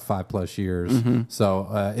for about 5+ years. Mm-hmm. So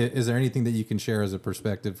is there anything that you can share as a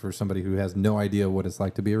perspective for somebody who has no idea what it's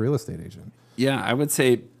like to be a real estate agent? Yeah, I would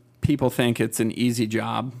say people think it's an easy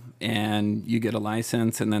job and you get a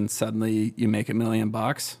license and then suddenly you make $1 million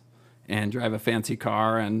and drive a fancy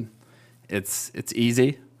car and it's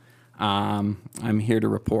easy. I'm here to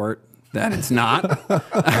report that it's not.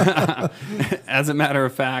 As a matter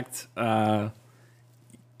of fact,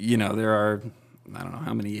 you know, there are, I don't know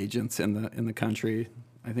how many agents in the country.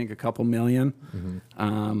 I think a couple million.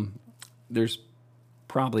 Mm-hmm. There's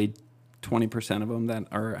probably 20% of them that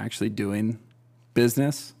are actually doing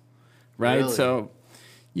business, right? Really? So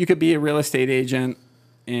you could be a real estate agent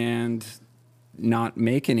and not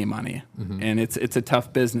make any money, mm-hmm. and it's a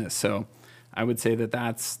tough business. So I would say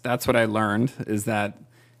that's what I learned, is that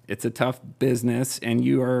it's a tough business, and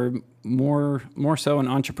you are more so an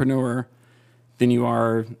entrepreneur than you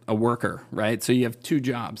are a worker, right? So you have two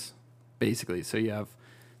jobs, basically. So you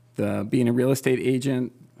have being a real estate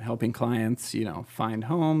agent, helping clients, you know, find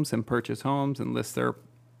homes and purchase homes and list their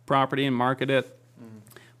property and market it.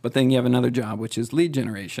 But then you have another job, which is lead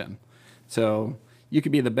generation. So you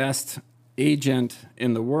could be the best agent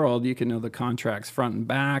in the world. You can know the contracts front and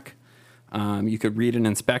back. You could read an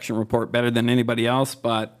inspection report better than anybody else.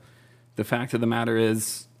 But the fact of the matter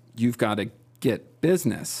is you've got to get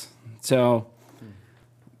business. So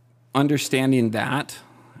understanding that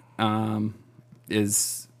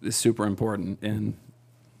is super important in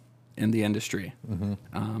the industry.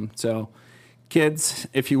 Mm-hmm. So kids,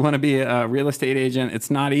 if you want to be a real estate agent, it's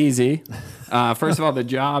not easy. First of all, the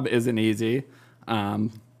job isn't easy.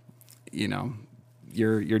 You know,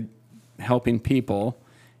 you're helping people,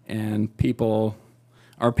 and people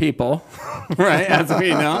are people, right? As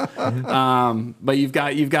we know. But you've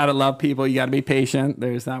got to love people. You got to be patient.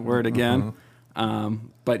 There's that word again.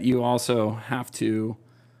 But you also have to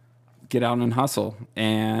get out and hustle,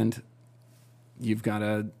 and you've got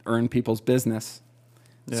to earn people's business.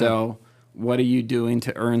 Yeah. So what are you doing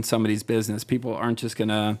to earn somebody's business? People aren't just going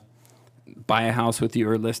to buy a house with you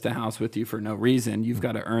or list a house with you for no reason. You've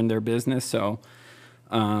got to earn their business. So,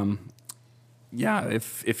 yeah,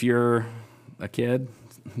 if you're a kid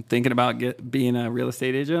thinking about being a real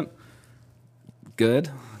estate agent, good,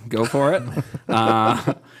 go for it.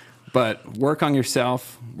 But work on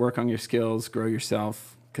yourself, work on your skills, grow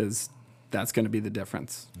yourself, because that's going to be the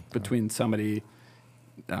difference between somebody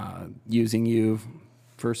using you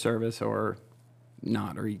for service or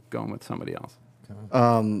not, or going with somebody else.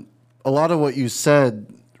 A lot of what you said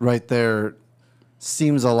right there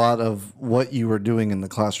seems a lot of what you were doing in the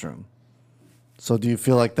classroom. So do you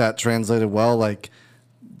feel like that translated well? Like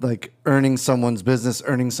earning someone's business,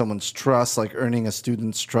 earning someone's trust, like earning a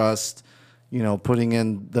student's trust, you know, putting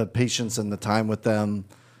in the patience and the time with them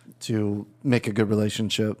to make a good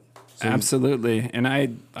relationship. So absolutely. And I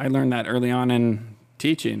learned that early on in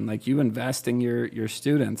teaching. Like, you invest in your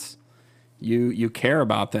students, you care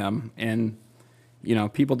about them, and you know,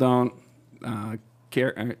 people don't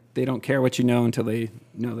care. They don't care what you know until they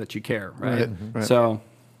know that you care, right? Right. So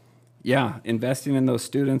yeah, investing in those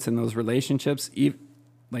students and those relationships,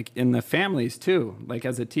 like in the families too. Like,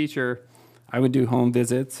 as a teacher, I would do home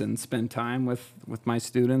visits and spend time with my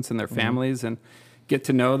students and their families, and get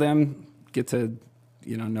to know them, get to,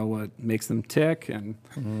 you know what makes them tick. And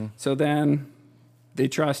so then they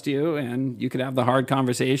trust you, and you could have the hard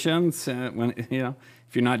conversations when, you know,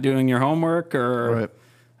 if you're not doing your homework or,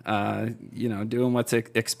 you know, doing what's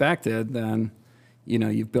expected, then, you know,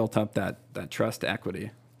 you've built up that trust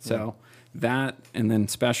equity. So that, and then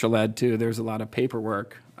special ed too, there's a lot of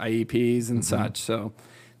paperwork, IEPs and such. So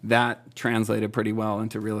that translated pretty well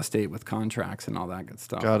into real estate with contracts and all that good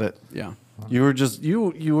stuff. Got it. Yeah. You were just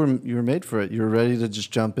you were made for it. You were ready to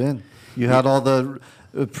just jump in. You had all the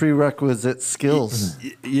prerequisite skills.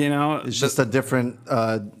 You know, it's just a different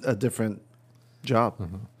job.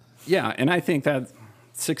 Mm-hmm. Yeah, and I think that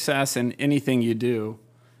success in anything you do,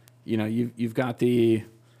 you know, you've got the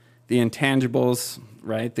intangibles,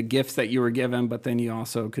 right? The gifts that you were given, but then you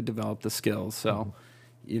also could develop the skills. So,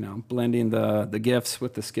 you know, blending the gifts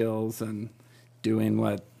with the skills and doing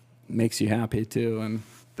what makes you happy too and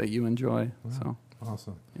that you enjoy. Wow. So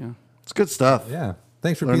awesome. Yeah. It's good stuff. Yeah.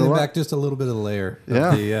 Thanks for peeling back just a little bit of the layer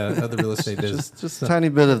of the real estate business. Just a tiny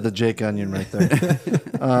bit of the Jake onion right there.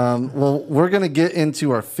 Well, we're going to get into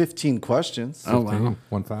our 15 questions. 15, wow.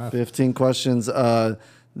 1-5. 15 questions.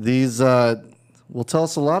 These will tell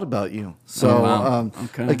us a lot about you. So,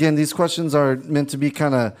 again, these questions are meant to be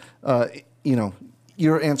kind of, you know,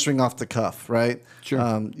 you're answering off the cuff, right?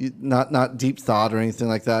 Sure. Not deep thought or anything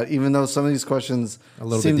like that, even though some of these questions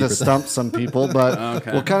seem to stump some people. But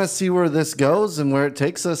we'll kind of see where this goes and where it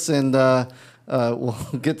takes us, and we'll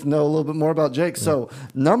get to know a little bit more about Jake. Yeah. So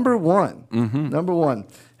number one,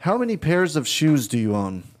 how many pairs of shoes do you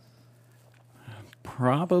own?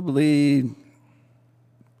 Probably,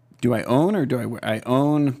 do I own or do I wear? I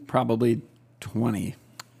own probably 20.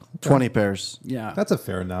 20 pairs. Yeah. That's a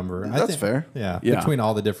fair number. That's fair. Yeah. Between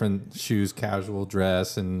all the different shoes, casual,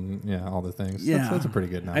 dress, and all the things. Yeah. That's a pretty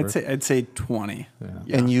good number. I'd say 20.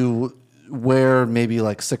 Yeah. And you wear maybe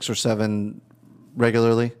like 6 or 7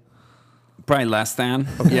 regularly? Probably less than.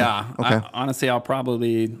 Okay. Yeah. Okay. Honestly, I'll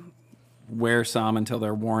probably wear some until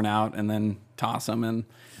they're worn out and then toss them. And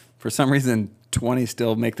for some reason, 20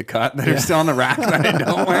 still make the cut that are still on the rack that I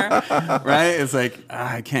don't wear, right? It's like,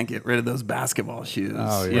 I can't get rid of those basketball shoes,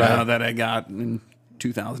 you know, that I got in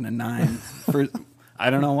 2009. I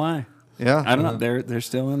don't know why. Yeah. I don't know. They're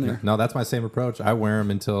still in there. No, that's my same approach. I wear them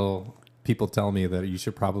until people tell me that you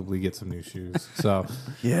should probably get some new shoes. So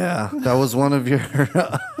yeah, that was one of your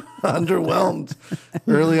underwhelmed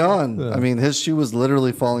early on. Yeah. I mean, his shoe was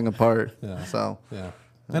literally falling apart. Yeah. So yeah.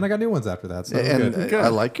 And I got new ones after that. So good. I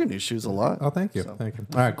like your new shoes a lot. Oh, thank you. So. Thank you.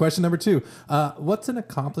 All right. Question number 2. What's an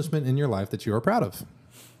accomplishment in your life that you are proud of?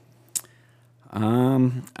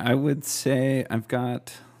 I would say I've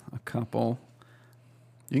got a couple.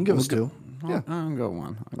 You can give us 2. I'll go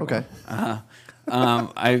one. Okay.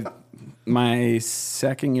 My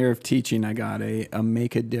second year of teaching, I got a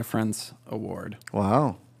Make a Difference award.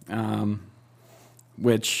 Wow.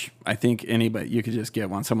 Which I think you could just get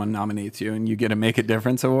one. Someone nominates you and you get a Make a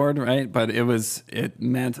Difference award, right? But it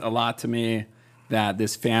meant a lot to me that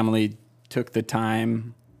this family took the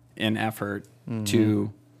time and effort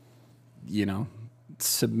to, you know,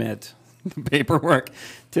 submit the paperwork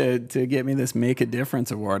to get me this Make a Difference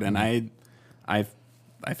award. And I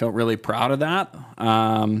felt really proud of that.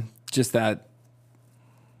 Just that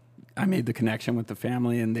I made the connection with the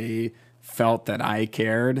family and they felt that I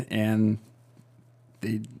cared, and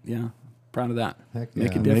proud of that. Heck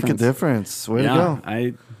yeah. Make a difference. Way to go.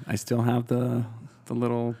 I still have the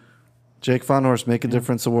little Jake Fahnhorst Make a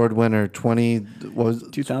Difference Award winner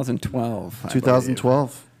 2012.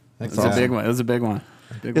 2012. It's a big one. It was a big one.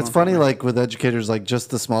 It's funny, like with educators, like just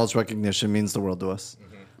the smallest recognition means the world to us.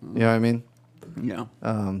 Mm-hmm. You know what I mean? Yeah.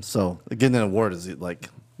 So getting an award is like,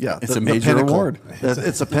 it's a major award.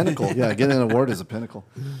 It's a pinnacle. Yeah, getting an award is a pinnacle.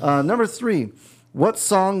 Number 3, what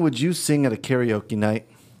song would you sing at a karaoke night?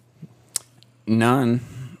 None.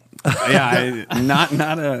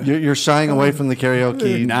 Not a. You're shying away from the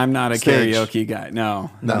karaoke. I'm not a stage. karaoke guy.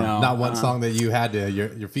 No. Not one song that you had to.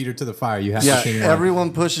 Your feet are to the fire. You have to sing.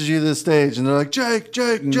 Everyone pushes you to the stage, and they're like, Jake.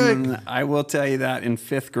 I will tell you that in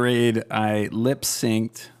 5th grade, I lip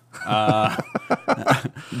synced.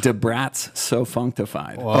 DeBrat's So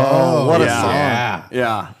Functified. Oh, what a song.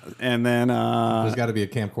 Yeah. And then there's got to be a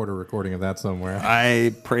camcorder recording of that somewhere.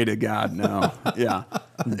 I pray to God, no. Yeah.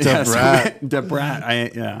 DeBrat.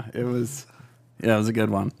 It was a good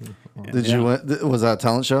one. Did you win? Was that a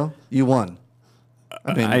talent show? You won.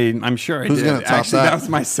 I mean, I'm sure I did. Gonna top Actually, that? That was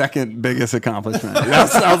my second biggest accomplishment.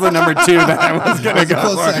 That was the number 2 that I was going to go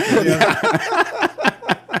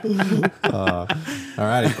for. All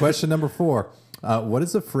right. Question number 4. What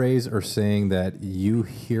is a phrase or saying that you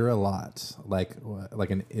hear a lot, like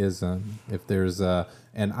an ism? If there's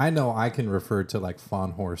and I know I can refer to like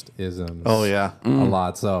Fahnhorst isms. Oh yeah, a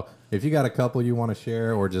lot. So if you got a couple you want to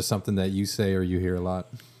share, or just something that you say or you hear a lot.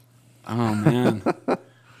 Oh man.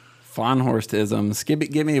 Fahnhorst isms.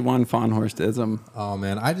 Give me one Fahnhorst ism. Oh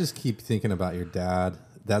man, I just keep thinking about your dad.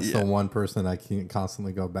 That's the one person I can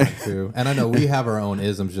constantly go back to. And I know we have our own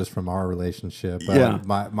isms just from our relationship. But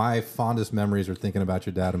my fondest memories are thinking about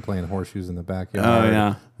your dad and playing horseshoes in the backyard. Oh,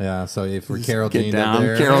 yeah. Yeah, so if we're Carol Jean down.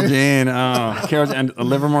 there. Carol Jean. Oh, Carol and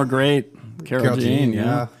Livermore, great Carol Jean,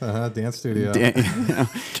 yeah. Dance studio.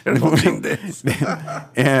 Carol Jean Dance.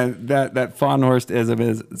 And that Fahnhorst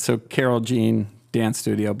is so Carol Jean Dance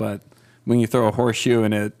Studio, but when you throw a horseshoe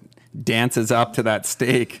and it dances up to that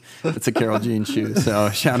steak, it's a Carol Jean shoe. So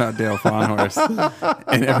shout out Dale Fahnhorst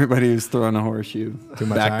and everybody who's throwing a horseshoe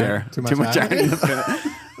back there. Too much iron in the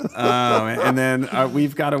pit. And then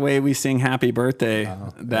we've got a way we sing happy birthday.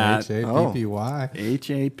 That Happy. Happy.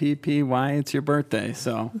 It's your birthday.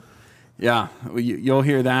 So yeah, you'll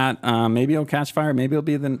hear that. Maybe it'll catch fire. Maybe it'll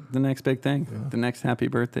be the next big thing. Yeah. The next happy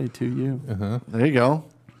birthday to you. There you go.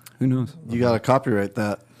 Who knows? You got to copyright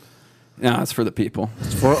that. Yeah, it's for the people.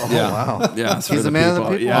 Wow. Yeah, he's a man of the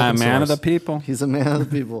people. Yeah, man of the people. He's a man of the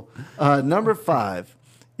people. Number 5,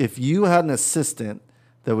 if you had an assistant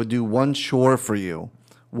that would do one chore for you,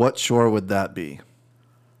 what chore would that be?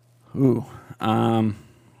 Ooh,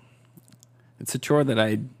 it's a chore that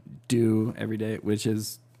I do every day, which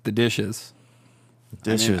is the dishes.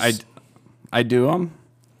 Dishes. I do them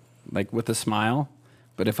like with a smile,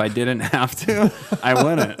 but if I didn't have to, I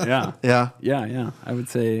wouldn't. Yeah. I would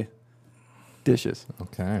say dishes.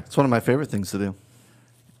 Okay. It's one of my favorite things to do.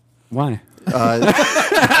 Why?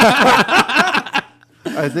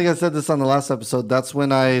 I think I said this on the last episode. That's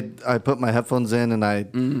when I put my headphones in and I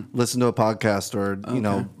listen to a podcast or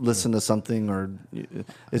listen to something, or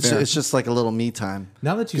it's just like a little me time.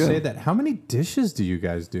 Now that you say that, how many dishes do you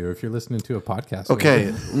guys do if you're listening to a podcast?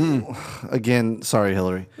 Okay, again, sorry,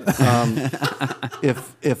 Hillary.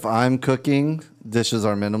 If I'm cooking, dishes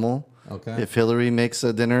are minimal. Okay. If Hillary makes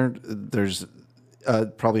a dinner, there's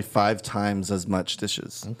probably 5 times as much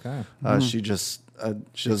dishes. Okay. She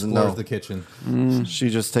doesn't know the kitchen. She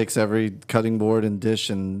just takes every cutting board and dish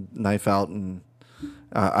and knife out, and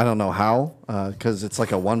I don't know how, because it's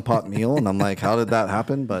like a one-pot meal, and I'm like, how did that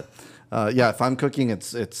happen? But if I'm cooking,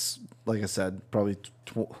 it's like I said, probably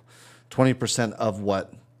 20% of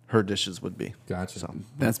what her dishes would be. Gotcha. So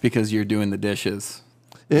That's because you're doing the dishes.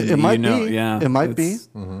 it might be. Yeah, it might be.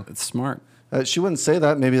 It's smart. She wouldn't say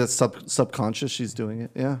that. Maybe that's subconscious. She's doing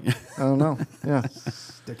it. Yeah. I don't know. Yeah.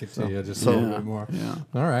 Stick it to you just a little bit more. Yeah.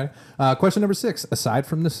 All right. Question number 6. Aside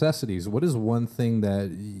from necessities, what is one thing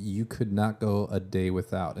that you could not go a day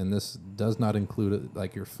without? And this does not include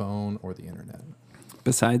like your phone or the internet.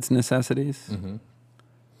 Besides necessities?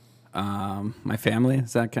 My family,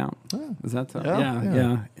 does that count? Yeah. Is that so?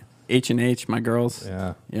 Yeah. H&H, my girls.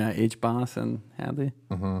 Yeah. Yeah, H-Boss and Hadley.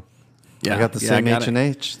 Yeah, I got the same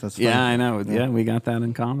H&H. That's funny. I know. Yeah, we got that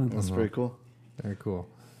in common. That's very cool. Very cool.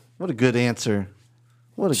 What a good answer.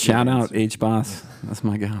 What a Shout good out answer. H-Boss. That's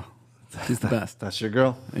my gal. She's the best. That's your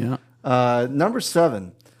girl. Yeah. Number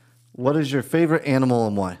 7. What is your favorite animal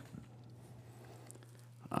and why?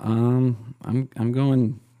 I'm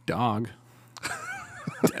going dog.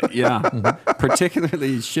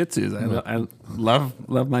 Particularly Shih Tzus. I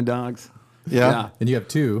love my dogs. Yeah. And you have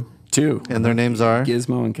 2. And their names are?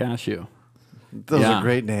 Gizmo and Cashew. Those are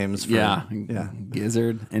great names. Yeah.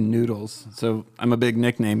 Gizzard and Noodles. So I'm a big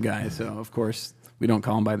nickname guy. So of course we don't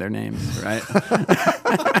call them by their names, right?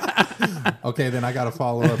 Okay, then I got to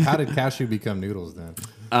follow up. How did Cashew become Noodles then?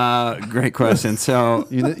 Great question. So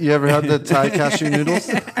you ever had the Thai cashew noodles?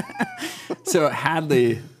 So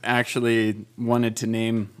Hadley actually wanted to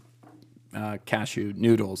name Cashew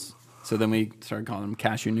Noodles. So then we started calling them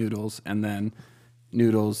Cashew Noodles, and then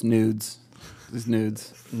Noodles, Nudes. Is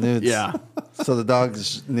Nudes. Nudes. Yeah. So the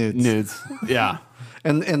dog's nudes. Nudes. Yeah.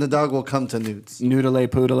 And the dog will come to nudes. Noodle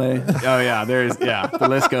poodle. Oh yeah, the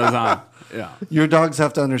list goes on. Yeah. Your dogs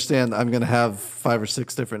have to understand I'm going to have 5 or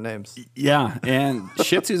 6 different names. Yeah, and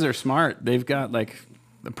Shih Tzus are smart. They've got like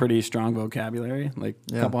a pretty strong vocabulary, like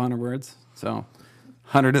a couple hundred words. So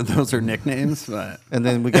 100 of those are nicknames. But And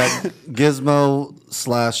then we got Gizmo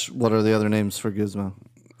 / what are the other names for Gizmo?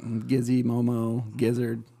 Gizzy, Momo,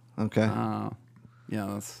 Gizzard. Okay.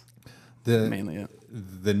 That's mainly it.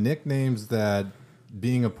 The nicknames that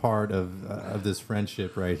being a part of this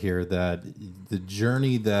friendship right here, that the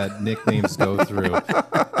journey that nicknames go through,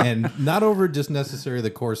 and not over just necessarily the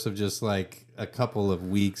course of just like a couple of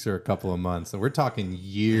weeks or a couple of months. So we're talking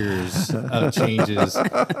years of changes,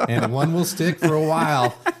 and one will stick for a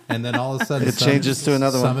while, and then all of a sudden it changes to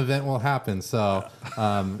another one. Some event will happen. So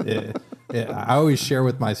I always share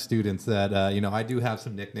with my students that I do have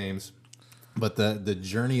some nicknames. But the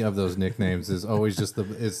journey of those nicknames is always just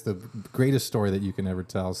the greatest story that you can ever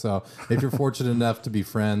tell. So if you're fortunate enough to be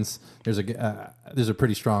friends, there's a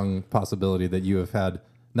pretty strong possibility that you have had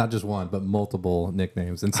not just one but multiple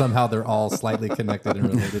nicknames, and somehow they're all slightly connected and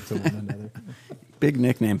related to one another. Big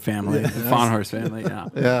nickname family, the Fahnhorst family. Yeah.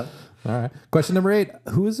 Yeah. All right. Question number 8: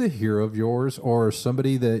 who is a hero of yours or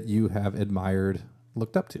somebody that you have admired,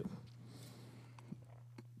 looked up to?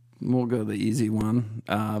 we'll go the easy one.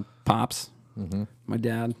 Pops, my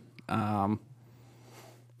dad, my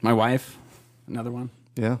wife, another one.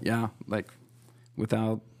 Yeah. Yeah, like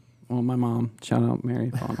without, well, my mom. Shout out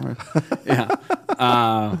Mary Fahnhorst. Yeah.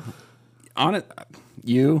 On it,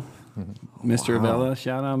 you, Mr. Avilla.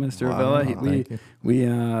 Shout out Mr.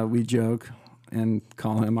 Avilla. We joke and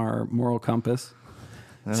call him our moral compass.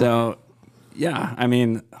 Yeah. So, yeah, I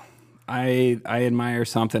mean, I admire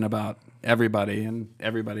something about everybody, and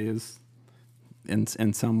everybody is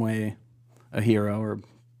in some way a hero, or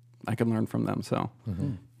I can learn from them. So,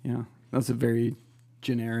 yeah, that's a very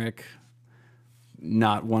generic,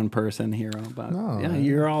 not one person hero, but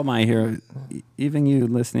you're all my hero. Even you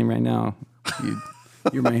listening right now,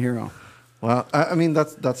 you're my hero. Well, I mean,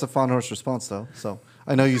 that's a Fahnhorst response, though. So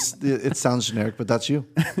I know it sounds generic, but that's you.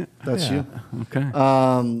 That's you. Okay.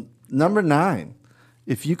 Number 9,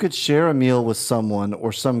 if you could share a meal with someone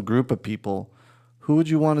or some group of people, who would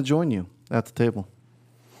you want to join you at the table?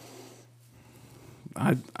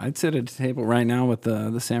 I'd sit at a table right now with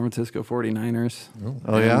the San Francisco 49ers.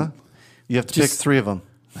 Oh, yeah? You have to pick 3 of them.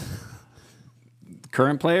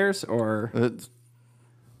 Current players or?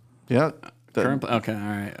 Yeah. Current, okay, all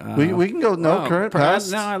right. We can go current,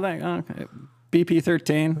 past. No, I like, okay.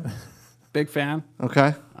 BP13, big fan.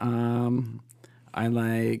 Okay. I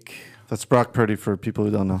like. That's Brock Purdy for people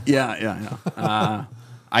who don't know. Yeah.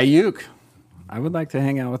 Ayuk. I would like to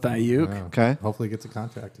hang out with Ayuk. Wow. Okay. Hopefully gets a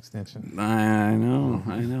contract extension. I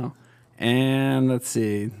know. And let's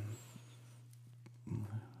see.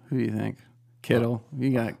 Who do you think? Kittle.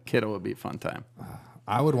 You got Kittle would be a fun time.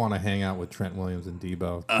 I would want to hang out with Trent Williams and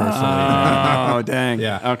Debo personally. Oh, dang.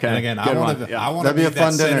 Yeah. Okay. And again, I want to be a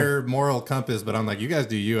fun that dinner. center moral compass, but I'm like, you guys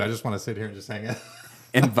do you. I just want to sit here and just hang out.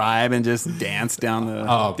 And vibe and just dance down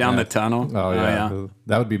the tunnel. Oh, yeah.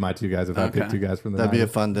 That would be my 2 guys if I picked 2 guys from the That'd be a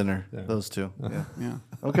Niners. fun dinner, those 2. Yeah.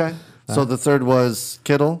 Okay. So the third was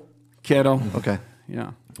Kittle? Kittle. Okay.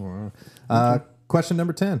 Yeah. Question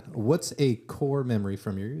number 10. What's a core memory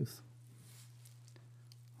from your youth?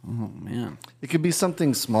 Oh, man. It could be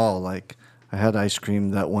something small, like I had ice cream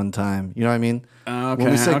that one time. You know what I mean? Okay.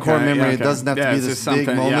 When we say core memory, it doesn't have to be it's this just big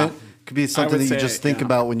something, moment. It could be something that you just think yeah.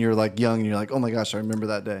 about when you're like young and you're like, oh my gosh, I remember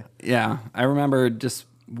that day. Yeah. I remember just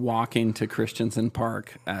walking to Christensen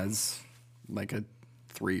Park as like a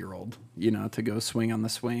 3-year-old, to go swing on the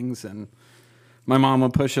swings. And my mom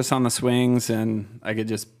would push us on the swings, and I could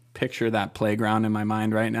just picture that playground in my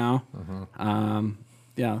mind right now.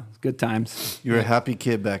 Yeah, good times. You were a happy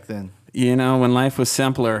kid back then. When life was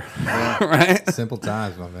simpler, right? Simple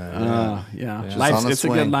times, my man. Yeah. It's a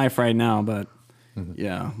good life right now, but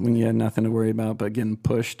yeah, when you had nothing to worry about but getting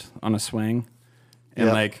pushed on a swing and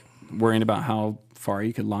like worrying about how far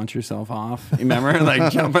you could launch yourself off. You remember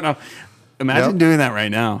like jumping off? Imagine doing that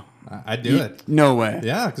right now. I do it. No way.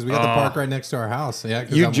 Yeah, because we got the park right next to our house. Yeah,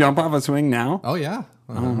 you jump off a swing now? Oh, yeah.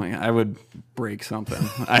 Oh my God, I would break something.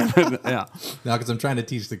 I would, yeah. No, because I'm trying to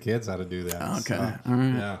teach the kids how to do that. Okay, So, all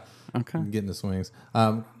right. Yeah. Okay. Getting the swings.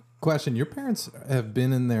 Question: your parents have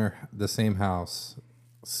been in the same house.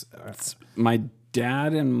 My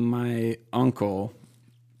dad and my uncle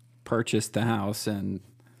purchased the house, and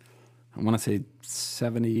I want to say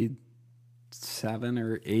 77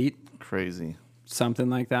 or 8. Crazy. Something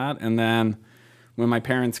like that. And then when my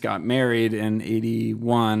parents got married in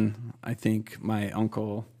 81, I think my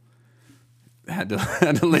uncle had to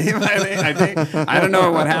leave. I think I don't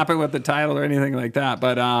know what happened with the title or anything like that,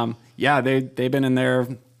 but they've been in there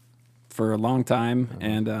for a long time,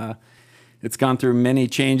 and it's gone through many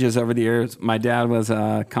changes over the years. My dad was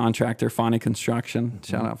a contractor, Fahnhorst Construction.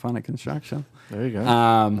 Shout out Fahnhorst Construction. There you go.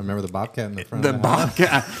 I remember the Bobcat in the front. That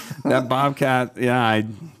Bobcat. Yeah, I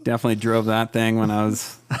definitely drove that thing when I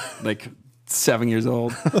was like 7 years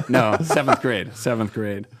old. No, seventh grade,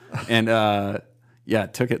 and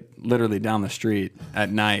took it literally down the street at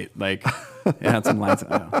night. Like it had some lights.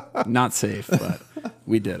 Not safe, but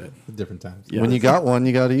we did it. Different times. Yeah. When you got one,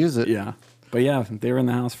 you got to use it. Yeah, but yeah, they were in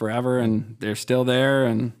the house forever, and they're still there,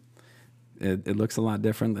 and it looks a lot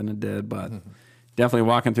different than it did, but. Definitely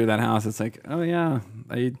walking through that house, it's like, oh yeah,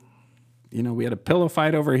 we had a pillow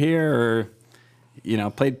fight over here, or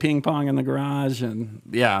played ping pong in the garage, and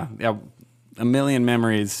yeah, a million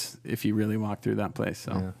memories if you really walk through that place.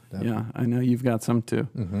 So yeah, I know you've got some too.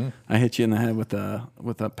 Mm-hmm. I hit you in the head with a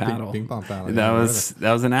paddle. Ping pong paddle. That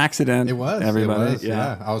was an accident. It was. Everybody. It was,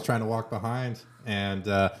 yeah. I was trying to walk behind, and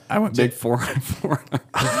I went big forehand.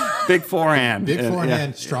 Big forehand. Big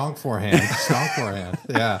forehand, strong forehand.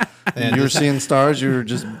 Yeah. And you were seeing stars. You were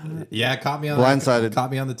just caught me on blindsided.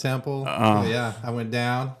 Caught me on the temple. Yeah, I went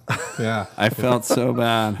down. Yeah, I felt so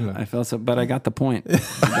bad. But I got the point.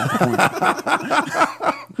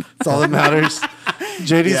 That's all that matters.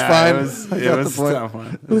 JD's fine. It was a tough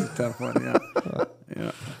one. It was a tough one.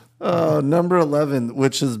 Yeah. Number 11,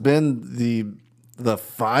 which has been the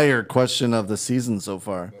fire question of the season so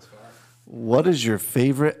far. What is your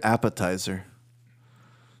favorite appetizer?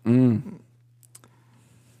 From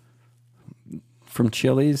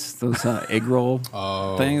Chili's, those egg roll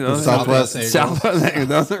things. Those Southwest egg.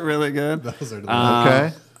 Those are really good. Those are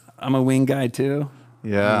Okay. I'm a wing guy too.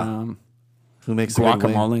 Yeah. Who makes a good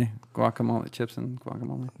wing? Guacamole, chips and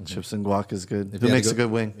guacamole. Chips and guac is good. If Who you had makes to a good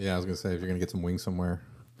wing? Yeah, I was gonna say if you're gonna get some wings somewhere.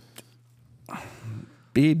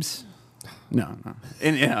 Beebs. No.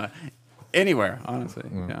 Anywhere, honestly.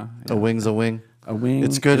 Yeah. A wing's a wing. A wing.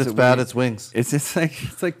 It's good. is It's a bad. wing. It's wings. It's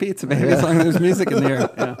like pizza, baby. As long as there's music in there.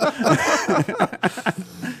 Yeah.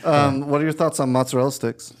 What are your thoughts on mozzarella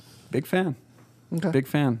sticks? Big fan. Okay. Big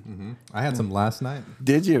fan. Mm-hmm. I had some last night.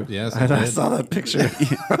 Did you? Yes, I did. saw that picture.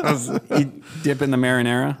 You dip in the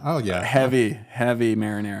marinara. Oh yeah, Heavy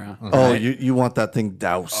marinara. Oh, you want that thing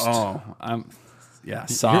doused. Oh,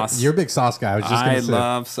 sauce. You're a big sauce guy. I was just gonna say.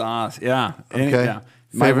 love sauce. Yeah. Okay. Yeah.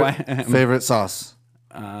 My Favorite sauce?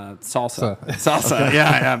 salsa. Salsa.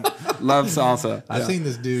 Yeah. Love salsa. I've seen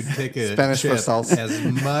this dude take a Spanish for chip, salsa. as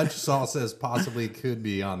much salsa as possibly could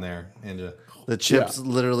be on there, and The chip's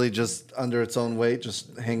literally just under its own weight,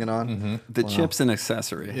 just hanging on. Mm-hmm. The chip's an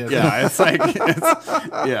accessory. Yeah. Yeah, it's like,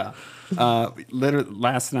 literally,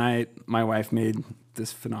 last night, my wife made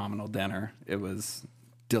this phenomenal dinner. It was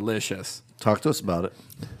delicious. Talk to us about it.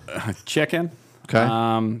 Chicken.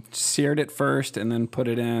 Okay. Seared it first and then put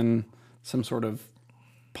it in some sort of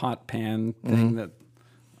pot pan thing that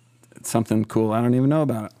it's something cool I don't even know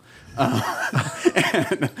about it.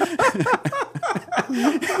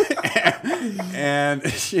 And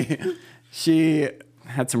she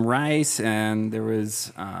had some rice and there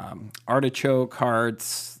was artichoke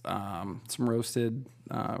hearts, some roasted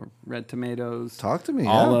red tomatoes. Talk to me.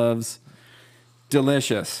 Olives.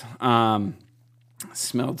 Delicious.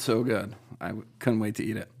 Smelled so good. I couldn't wait to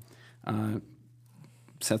eat it.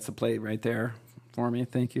 Sets the plate right there for me.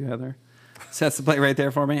 Thank you, Heather. Sets the plate right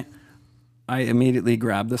there for me. I immediately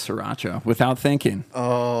grabbed the sriracha without thinking.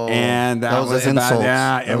 Oh, and that was an insult.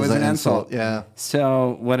 Yeah, it was an insult. Yeah.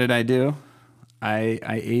 So what did I do? I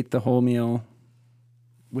ate the whole meal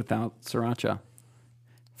without sriracha.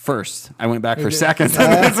 First, I went back for seconds,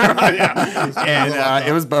 and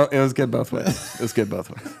it was good both ways. It was good both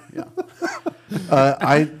ways. Yeah.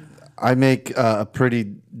 I make a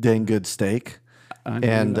pretty dang good steak,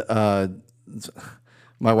 and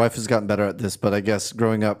my wife has gotten better at this. But I guess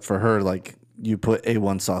growing up for her, like you put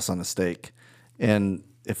A1 sauce on a steak, and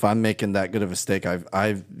if I'm making that good of a steak,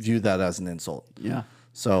 I view that as an insult. Yeah.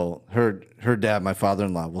 So her dad, my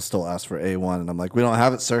father-in-law, will still ask for A1, and I'm like, we don't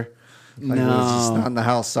have it, sir. Like, No. it's just not in the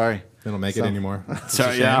house. Sorry. they don't make it anymore.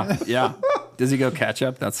 So yeah. Does he go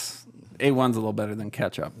ketchup? That's A1's a little better than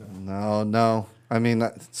ketchup. No. I mean,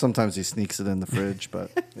 sometimes he sneaks it in the fridge,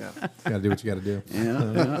 but yeah. Gotta do what you gotta do.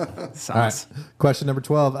 Yeah. Sauce. All right. Question number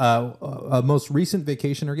 12. Most recent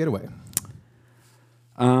vacation or getaway?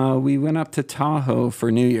 We went up to Tahoe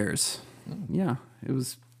for New Year's. Yeah, it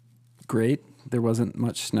was great. There wasn't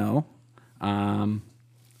much snow.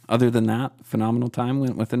 Other than that, phenomenal time.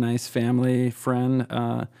 Went with a nice family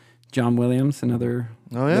friend, John Williams, another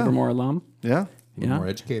Livermore alum. Yeah. Livermore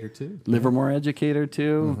educator too. Livermore educator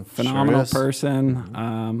too. Phenomenal Sure is.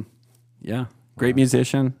 person. Great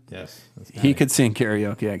musician. Yes. He could sing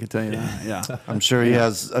karaoke, I could tell you that. Yeah. I'm sure he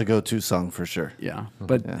has a go-to song for sure. Yeah.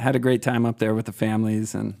 But had a great time up there with the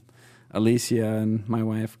families, and Alicia and my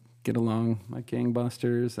wife get along like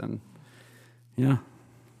gangbusters, and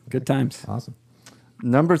good times. Awesome.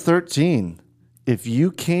 Number 13. If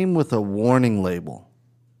you came with a warning label,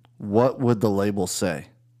 what would the label say?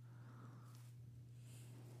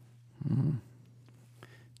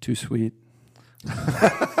 Too sweet.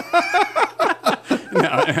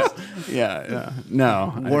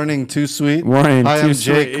 No. Warning too sweet? Warning Hi, too I'm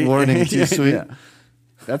Jake. sweet. Warning too sweet? Yeah.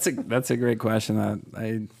 That's a great question. That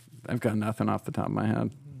I've got nothing off the top of my head.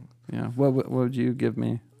 Yeah. What would you give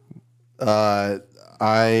me? I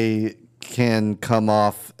can come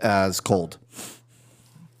off as cold.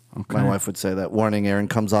 Okay. My wife would say that. Warning, Aaron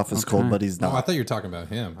comes off as cold, but he's Oh, I not. thought you were talking about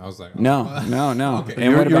him. I was like, oh. No. Okay.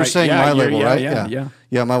 And what You were about saying my label, right? Yeah.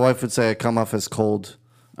 Yeah, my wife would say I come off as cold.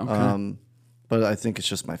 Okay. But I think it's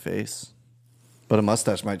just my face. But a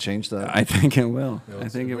mustache might change that. I think it will. I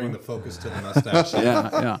Let's think it bring will. the focus to the mustache.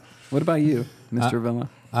 Yeah. What about you, Mr. Villa?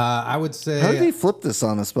 I would say. How did he flip this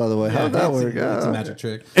on us, by the way? How did that work? It's a magic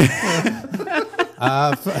trick.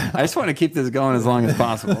 I just want to keep this going as long as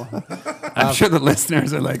possible. I'm sure the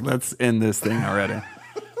listeners are like, let's end this thing already.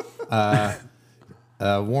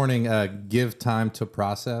 Warning, give time to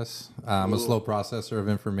process. I'm a slow processor of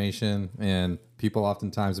information, and people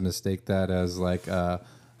oftentimes mistake that as like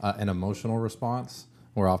an emotional response,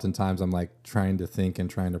 where oftentimes I'm like trying to think and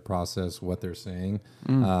trying to process what they're saying.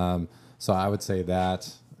 So I would say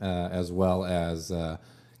that as well as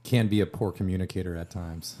can be a poor communicator at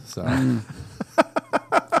times. So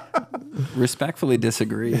respectfully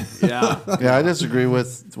disagree. Yeah. Yeah, I disagree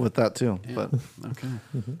with that too. Yeah. But okay.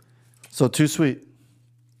 So too sweet.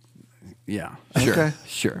 Yeah. Sure. Okay.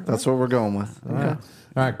 Sure. That's what we're going with. Okay. All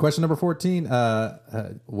right. Question number 14.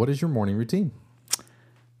 What is your morning routine?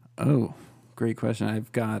 Oh, great question.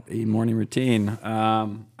 I've got a morning routine.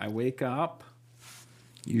 I wake up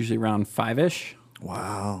usually around 5-ish.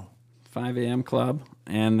 Wow. 5 a.m. club,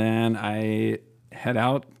 and then I head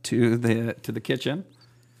out to the kitchen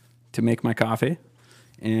to make my coffee,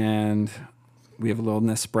 and we have a little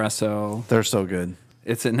Nespresso. They're so good.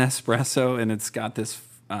 It's an Nespresso, and it's got this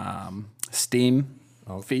steam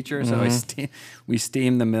feature. So we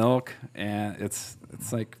steam the milk, and it's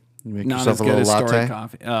like not as good as store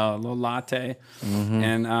coffee. A little latte,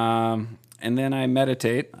 and then I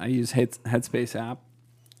meditate. I use Headspace app.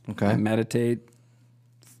 Okay. I meditate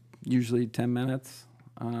usually 10 minutes.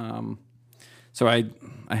 So I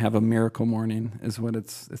have a miracle morning is what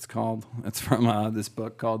it's called. It's from this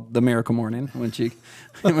book called The Miracle Morning. Once you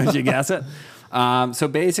guess it. So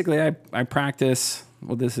basically, I practice.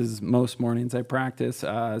 Well, this is most mornings. I practice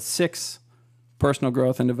 6 personal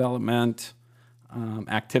growth and development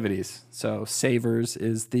activities. So SAVERS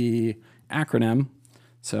is the acronym.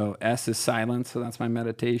 So S is silence. So that's my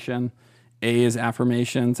meditation. A is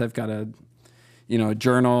affirmations. I've got a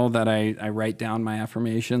journal that I write down my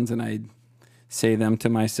affirmations and I say them to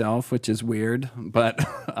myself, which is weird, but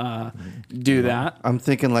do that. I'm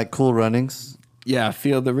thinking like Cool Runnings. Yeah,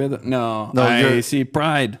 feel the rhythm. No, I see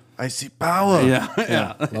pride. I see power. Yeah.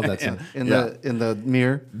 Love that song. In the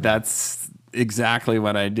mirror. That's exactly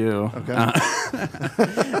what I do. Okay.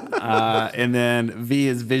 And then V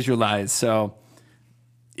is visualize. So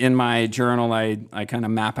in my journal, I kind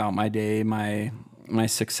of map out my day, my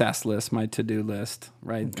success list, my to-do list,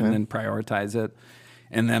 right? Okay. And then prioritize it.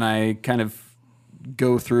 And then I kind of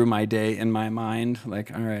go through my day in my mind,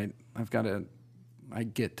 like, all right, I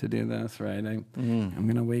get to do this, right? I'm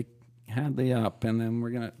going to wake Hadley up, and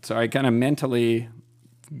then so I kind of mentally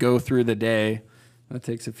go through the day. That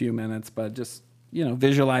takes a few minutes, but just,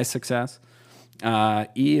 visualize success.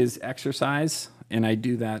 E is exercise, and I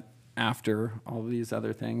do that after all of these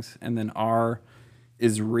other things. And then R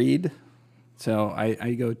is read. So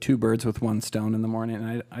I go 2 birds with 1 stone in the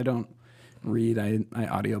morning. I don't read, I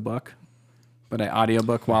audiobook, but I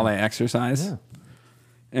audiobook while I exercise. Yeah.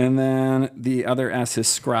 And then the other S is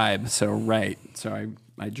scribe, so write. So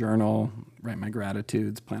I journal, write my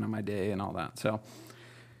gratitudes, plan on my day and all that. So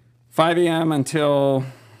 5 a.m. until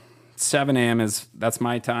 7 a.m. that's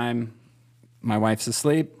my time. My wife's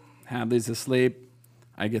asleep, Hadley's asleep.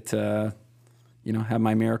 I get to, have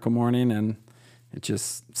my miracle morning, and it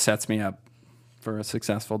just sets me up for a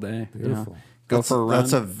successful day. Beautiful. Go for a run.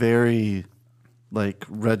 That's a very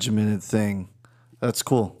regimented thing. That's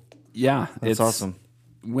cool. Yeah. That's awesome.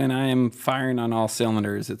 When I'm firing on all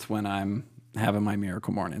cylinders, it's when I'm having my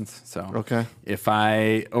miracle mornings. So okay. If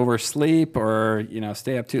I oversleep or,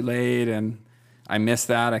 stay up too late and I miss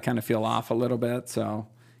that, I kind of feel off a little bit. So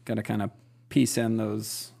got to kind of piece in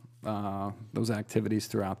those activities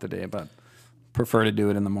throughout the day, but prefer to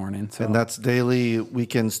do it in the morning. So. And that's daily,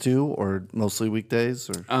 weekends too, or mostly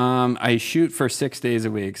weekdays? Or I shoot for 6 days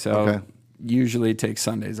a week, so usually take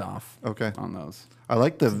Sundays off. Okay. On those. I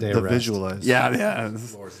like the visualize. Yeah.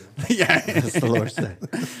 It's the Lord's Day.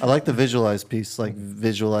 I like the visualize piece, like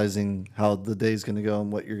visualizing how the day's going to go and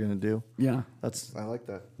what you're going to do. Yeah. I like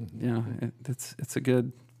that. Yeah, it's a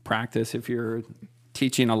good practice if you're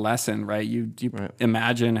teaching a lesson, right? You right.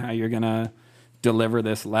 Imagine how you're going to deliver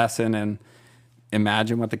this lesson and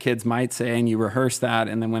imagine what the kids might say, and you rehearse that,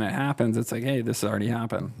 and then when it happens, it's like, hey, this already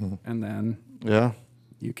happened. And then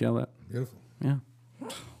you kill it. Beautiful. Yeah.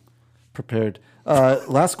 Prepared.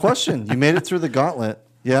 Last question. You made it through the gauntlet.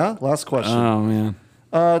 Yeah? Last question. Oh, man.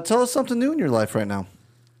 Tell us something new in your life right now.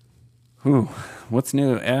 What's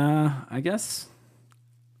new? I guess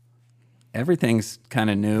everything's kind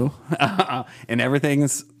of new, and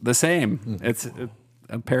everything's the same. It's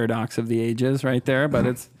a paradox of the ages right there, but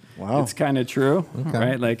it's kind of true,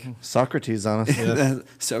 right? Like Socrates, honestly.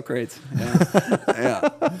 Socrates. Yeah.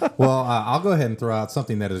 Well, I'll go ahead and throw out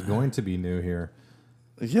something that is going to be new here.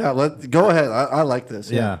 Yeah, go ahead. I like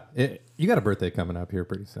this. Yeah. You got a birthday coming up here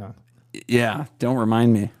pretty soon. Yeah, don't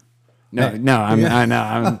remind me. No, I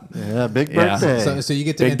know. I'm, big birthday. So you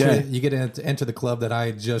get to enter the club that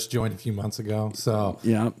I just joined a few months ago. So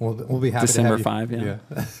we'll be happy December to have you.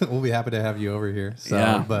 5. We'll be happy to have you over here.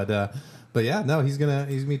 So, but yeah, no, he's gonna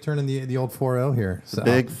be turning the old 4-0 here. So.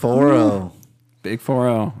 Big 4-0. Big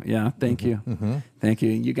 4-0. Yeah, thank you. Mm-hmm. Thank you.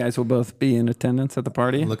 You guys will both be in attendance at the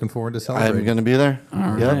party? Looking forward to celebrating. I'm going to be there. All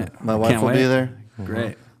right. Yep. My wife will be there.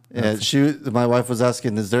 Great. Yeah, my wife was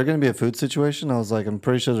asking, is there going to be a food situation? I was like, I'm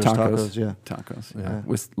pretty sure there's tacos. Yeah. Tacos. Yeah.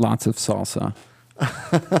 With lots of salsa.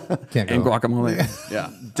 Can't go. And guacamole. Yeah.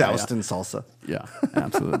 Doused in salsa. Yeah,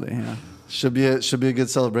 absolutely. Yeah. Should be a good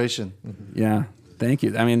celebration. Mm-hmm. Yeah. Thank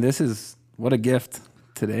you. I mean, what a gift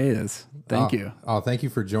today is. Thank you. Oh, thank you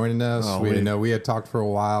for joining us. We had talked for a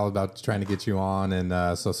while about trying to get you on,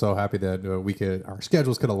 and so happy that our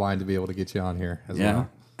schedules could align to be able to get you on here as well.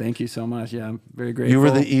 Thank you so much. Yeah, I'm very grateful. You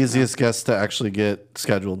were the easiest guest to actually get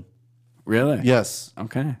scheduled. Really? Yes.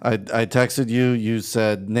 Okay. I texted you. You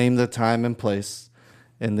said name the time and place,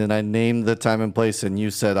 and then I named the time and place, and you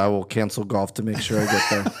said I will cancel golf to make sure I get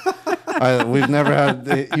there. We've never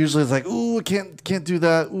had. Usually it's like, ooh, can't do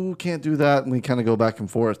that. Ooh, can't do that, and we kind of go back and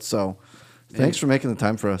forth. So. Thanks for making the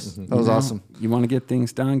time for us. That was awesome. You want to get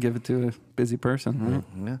things done, give it to a busy person,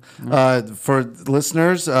 right? Yeah. For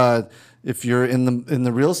listeners, if you're in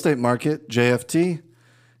the real estate market, JFT,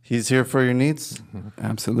 he's here for your needs.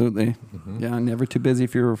 Absolutely. Yeah, never too busy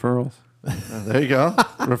for your referrals. There you go.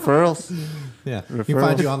 Referrals. Yeah. Referrals. You can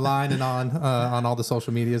find you online and on all the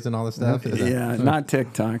social medias and all this stuff. Yeah, not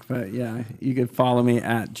TikTok, but yeah, you could follow me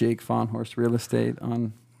at Jake Fahnhorst Real Estate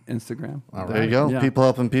on Instagram. All right. There you go. Yeah. People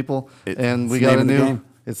helping people. And we got a new,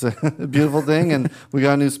 it's a beautiful thing. And we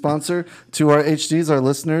got a new sponsor. To our HDs, our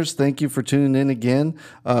listeners, thank you for tuning in again.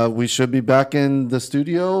 We should be back in the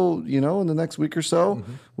studio, in the next week or so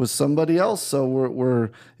with somebody else. So we're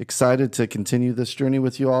excited to continue this journey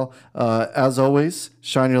with you all. As always,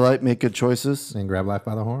 shine your light, make good choices. And grab life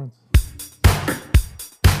by the horns.